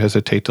 please don't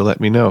hesitate to let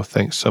me know.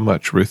 Thanks so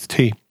much, Ruth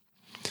T."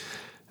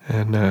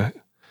 And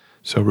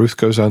so Ruth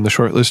goes on the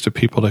short list of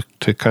people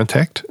to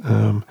contact,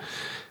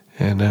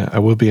 and I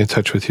will be in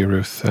touch with you,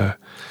 Ruth.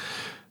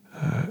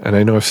 And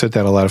I know I've said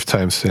that a lot of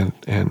times, and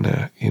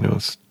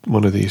it's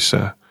one of these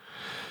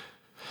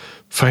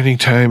finding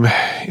time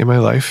in my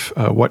life.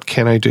 What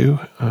can I do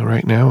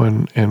right now,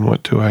 and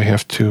what do I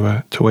have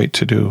to wait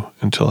to do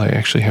until I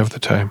actually have the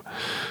time?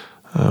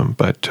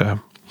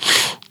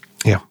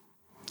 Yeah.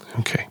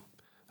 Okay.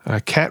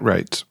 Kat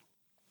writes,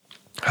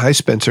 "Hi,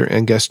 Spencer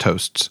and guest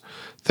hosts.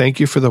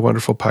 Thank you for the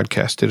wonderful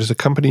podcast. It has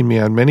accompanied me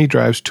on many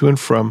drives to and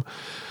from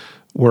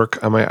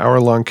work on my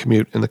hour-long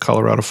commute in the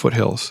Colorado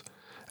foothills.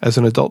 As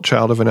an adult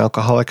child of an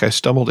alcoholic, I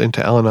stumbled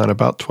into Al-Anon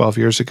about 12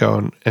 years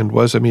ago and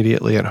was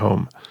immediately at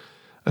home.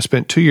 I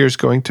spent 2 years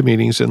going to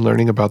meetings and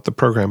learning about the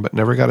program, but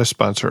never got a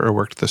sponsor or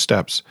worked the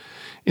steps.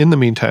 In the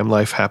meantime,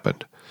 life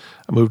happened.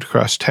 I moved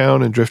across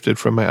town and drifted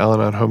from my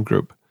Al-Anon home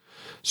group.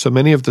 So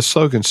many of the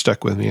slogans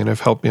stuck with me and have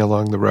helped me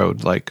along the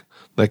road, like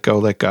let go,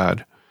 let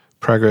God,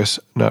 progress,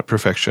 not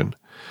perfection.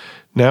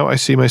 Now I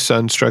see my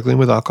son struggling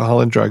with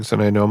alcohol and drugs,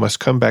 and I know I must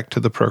come back to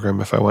the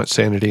program if I want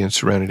sanity and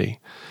serenity.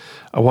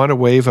 I want to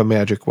wave a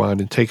magic wand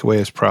and take away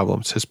his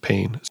problems, his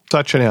pain,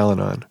 such an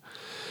Al-Anon.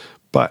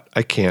 But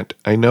I can't.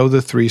 I know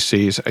the 3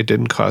 C's. I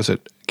didn't cause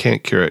it,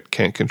 can't cure it,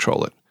 can't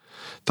control it.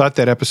 Thought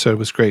that episode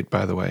was great,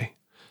 by the way.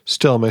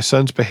 Still, my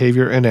son's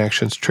behavior and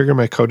actions trigger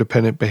my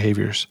codependent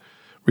behaviors.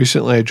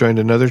 Recently, I joined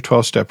another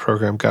 12-step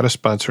program, got a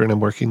sponsor, and I'm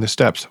working the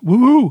steps.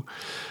 Woo-hoo!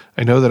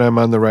 I know that I'm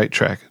on the right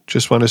track.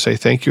 Just want to say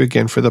thank you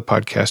again for the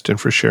podcast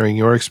and for sharing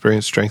your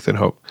experience, strength, and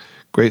hope.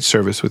 Great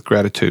service with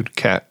gratitude,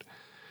 Kat."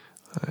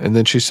 And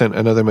then she sent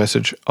another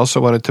message.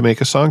 "Also wanted to make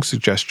a song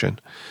suggestion.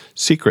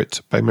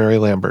 Secrets by Mary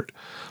Lambert.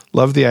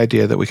 Love the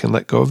idea that we can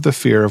let go of the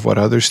fear of what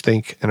others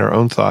think and our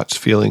own thoughts,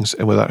 feelings,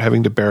 and without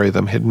having to bury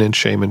them hidden in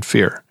shame and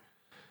fear."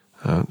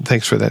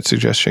 Thanks for that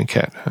suggestion,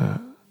 Kat.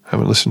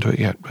 Haven't listened to it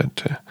yet,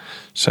 but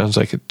sounds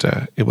like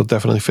it will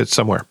definitely fit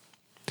somewhere.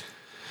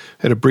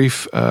 Had a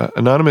brief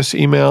anonymous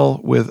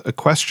email with a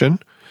question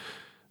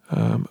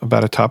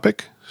about a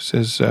topic. It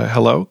says,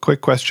 "Hello,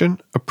 quick question.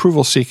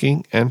 Approval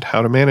seeking and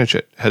how to manage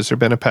it. Has there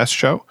been a past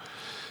show?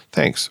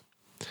 Thanks."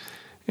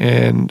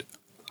 And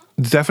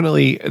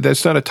definitely,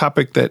 that's not a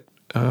topic that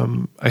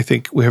I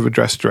think we have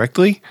addressed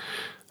directly.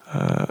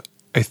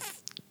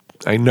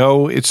 I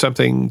know it's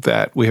something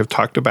that we have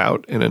talked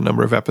about in a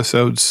number of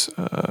episodes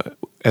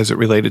as it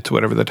related to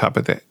whatever the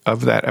topic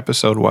of that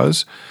episode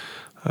was.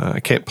 I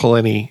can't pull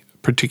any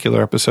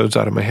particular episodes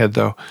out of my head,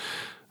 though.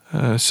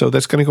 So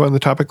that's going to go on the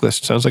topic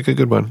list. Sounds like a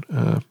good one.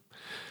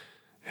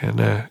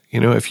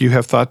 If you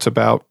have thoughts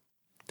about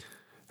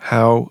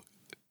how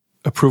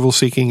approval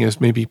seeking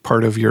is maybe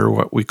part of your,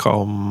 what we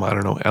call,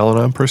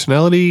 Al-Anon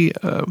personality,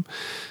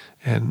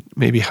 and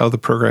maybe how the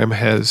program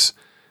has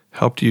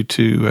helped you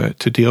to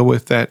deal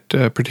with that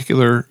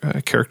particular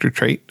character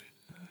trait,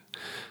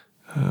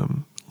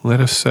 let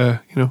us,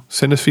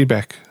 send us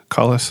feedback,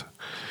 call us,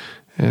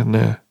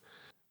 and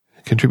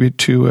contribute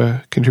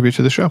to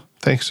the show.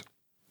 Thanks.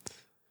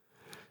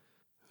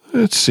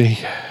 Let's see.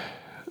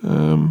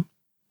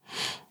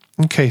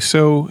 Okay,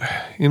 so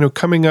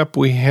coming up,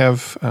 we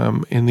have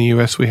in the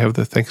U.S. we have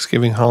the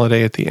Thanksgiving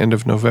holiday at the end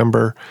of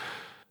November.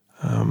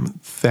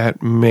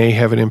 That may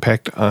have an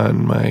impact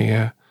on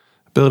my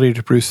ability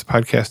to produce the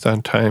podcast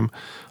on time.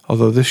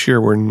 Although this year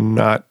we're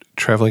not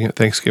traveling at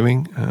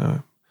Thanksgiving,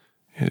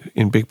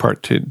 in big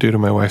part due to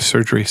my wife's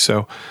surgery.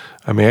 So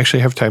I may actually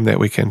have time that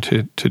weekend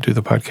to do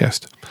the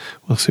podcast.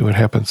 We'll see what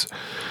happens.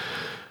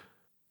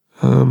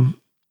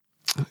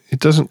 It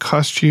doesn't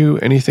cost you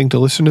anything to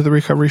listen to the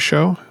Recovery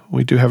Show.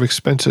 We do have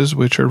expenses,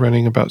 which are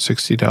running about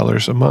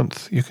 $60 a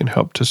month. You can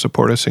help to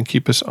support us and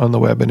keep us on the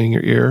web and in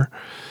your ear.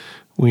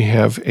 We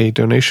have a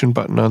donation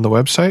button on the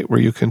website where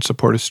you can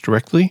support us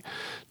directly,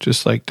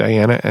 just like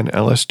Diana and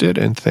Alice did.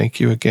 And thank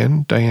you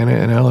again, Diana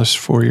and Alice,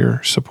 for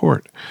your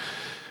support.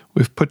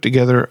 We've put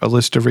together a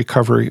list of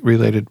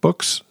recovery-related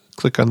books.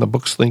 Click on the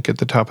books link at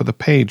the top of the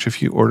page.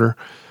 If you order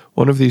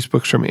one of these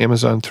books from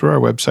Amazon through our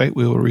website,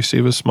 we will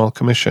receive a small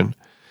commission.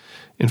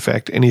 In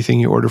fact, anything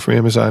you order from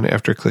Amazon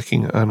after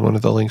clicking on one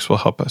of the links will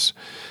help us.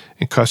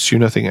 It costs you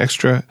nothing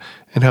extra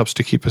and helps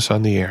to keep us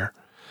on the air.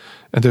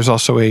 And there's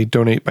also a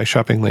donate by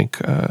shopping link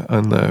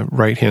on the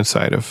right-hand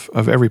side of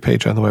every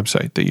page on the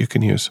website that you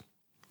can use.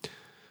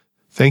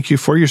 Thank you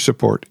for your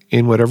support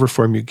in whatever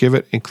form you give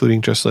it,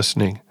 including just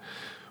listening.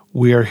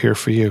 We are here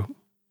for you.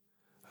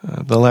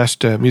 The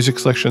last music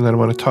selection that I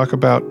want to talk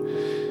about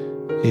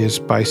is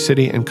by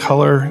City and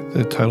Color.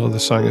 The title of the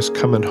song is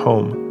Comin'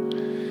 Home.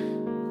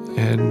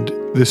 And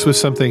this was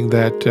something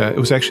that, it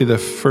was actually the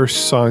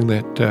first song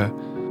that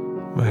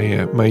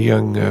my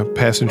young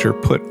passenger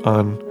put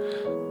on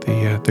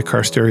the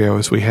car stereo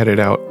as we headed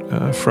out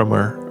from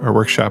our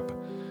workshop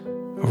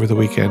over the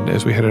weekend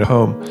as we headed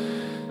home.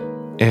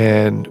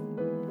 And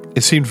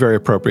it seemed very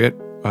appropriate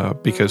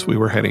because we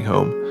were heading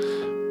home.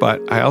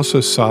 But I also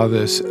saw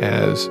this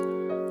as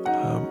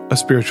a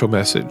spiritual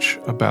message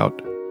about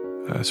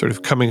sort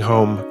of coming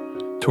home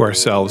to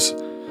ourselves.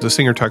 The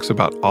singer talks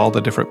about all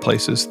the different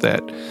places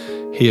that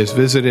he has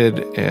visited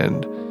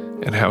and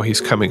how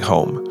he's coming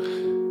home.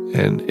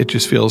 And it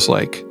just feels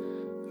like,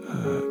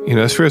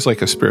 this feels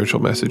like a spiritual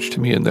message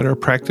to me, and that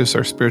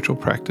our spiritual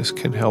practice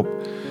can help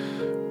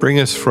bring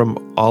us from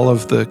all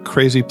of the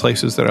crazy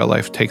places that our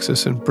life takes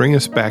us and bring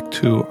us back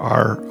to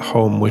our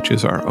home, which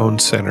is our own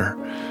center,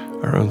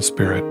 our own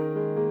spirit.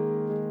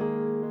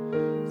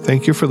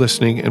 Thank you for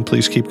listening, and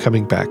please keep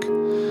coming back.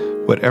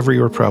 Whatever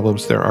your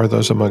problems, there are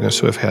those among us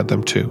who have had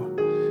them too.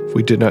 If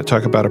we did not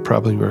talk about a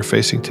problem you are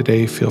facing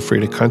today, feel free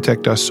to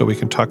contact us so we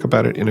can talk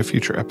about it in a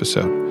future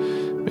episode.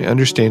 May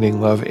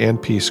understanding, love,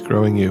 and peace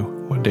grow in you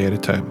one day at a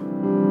time.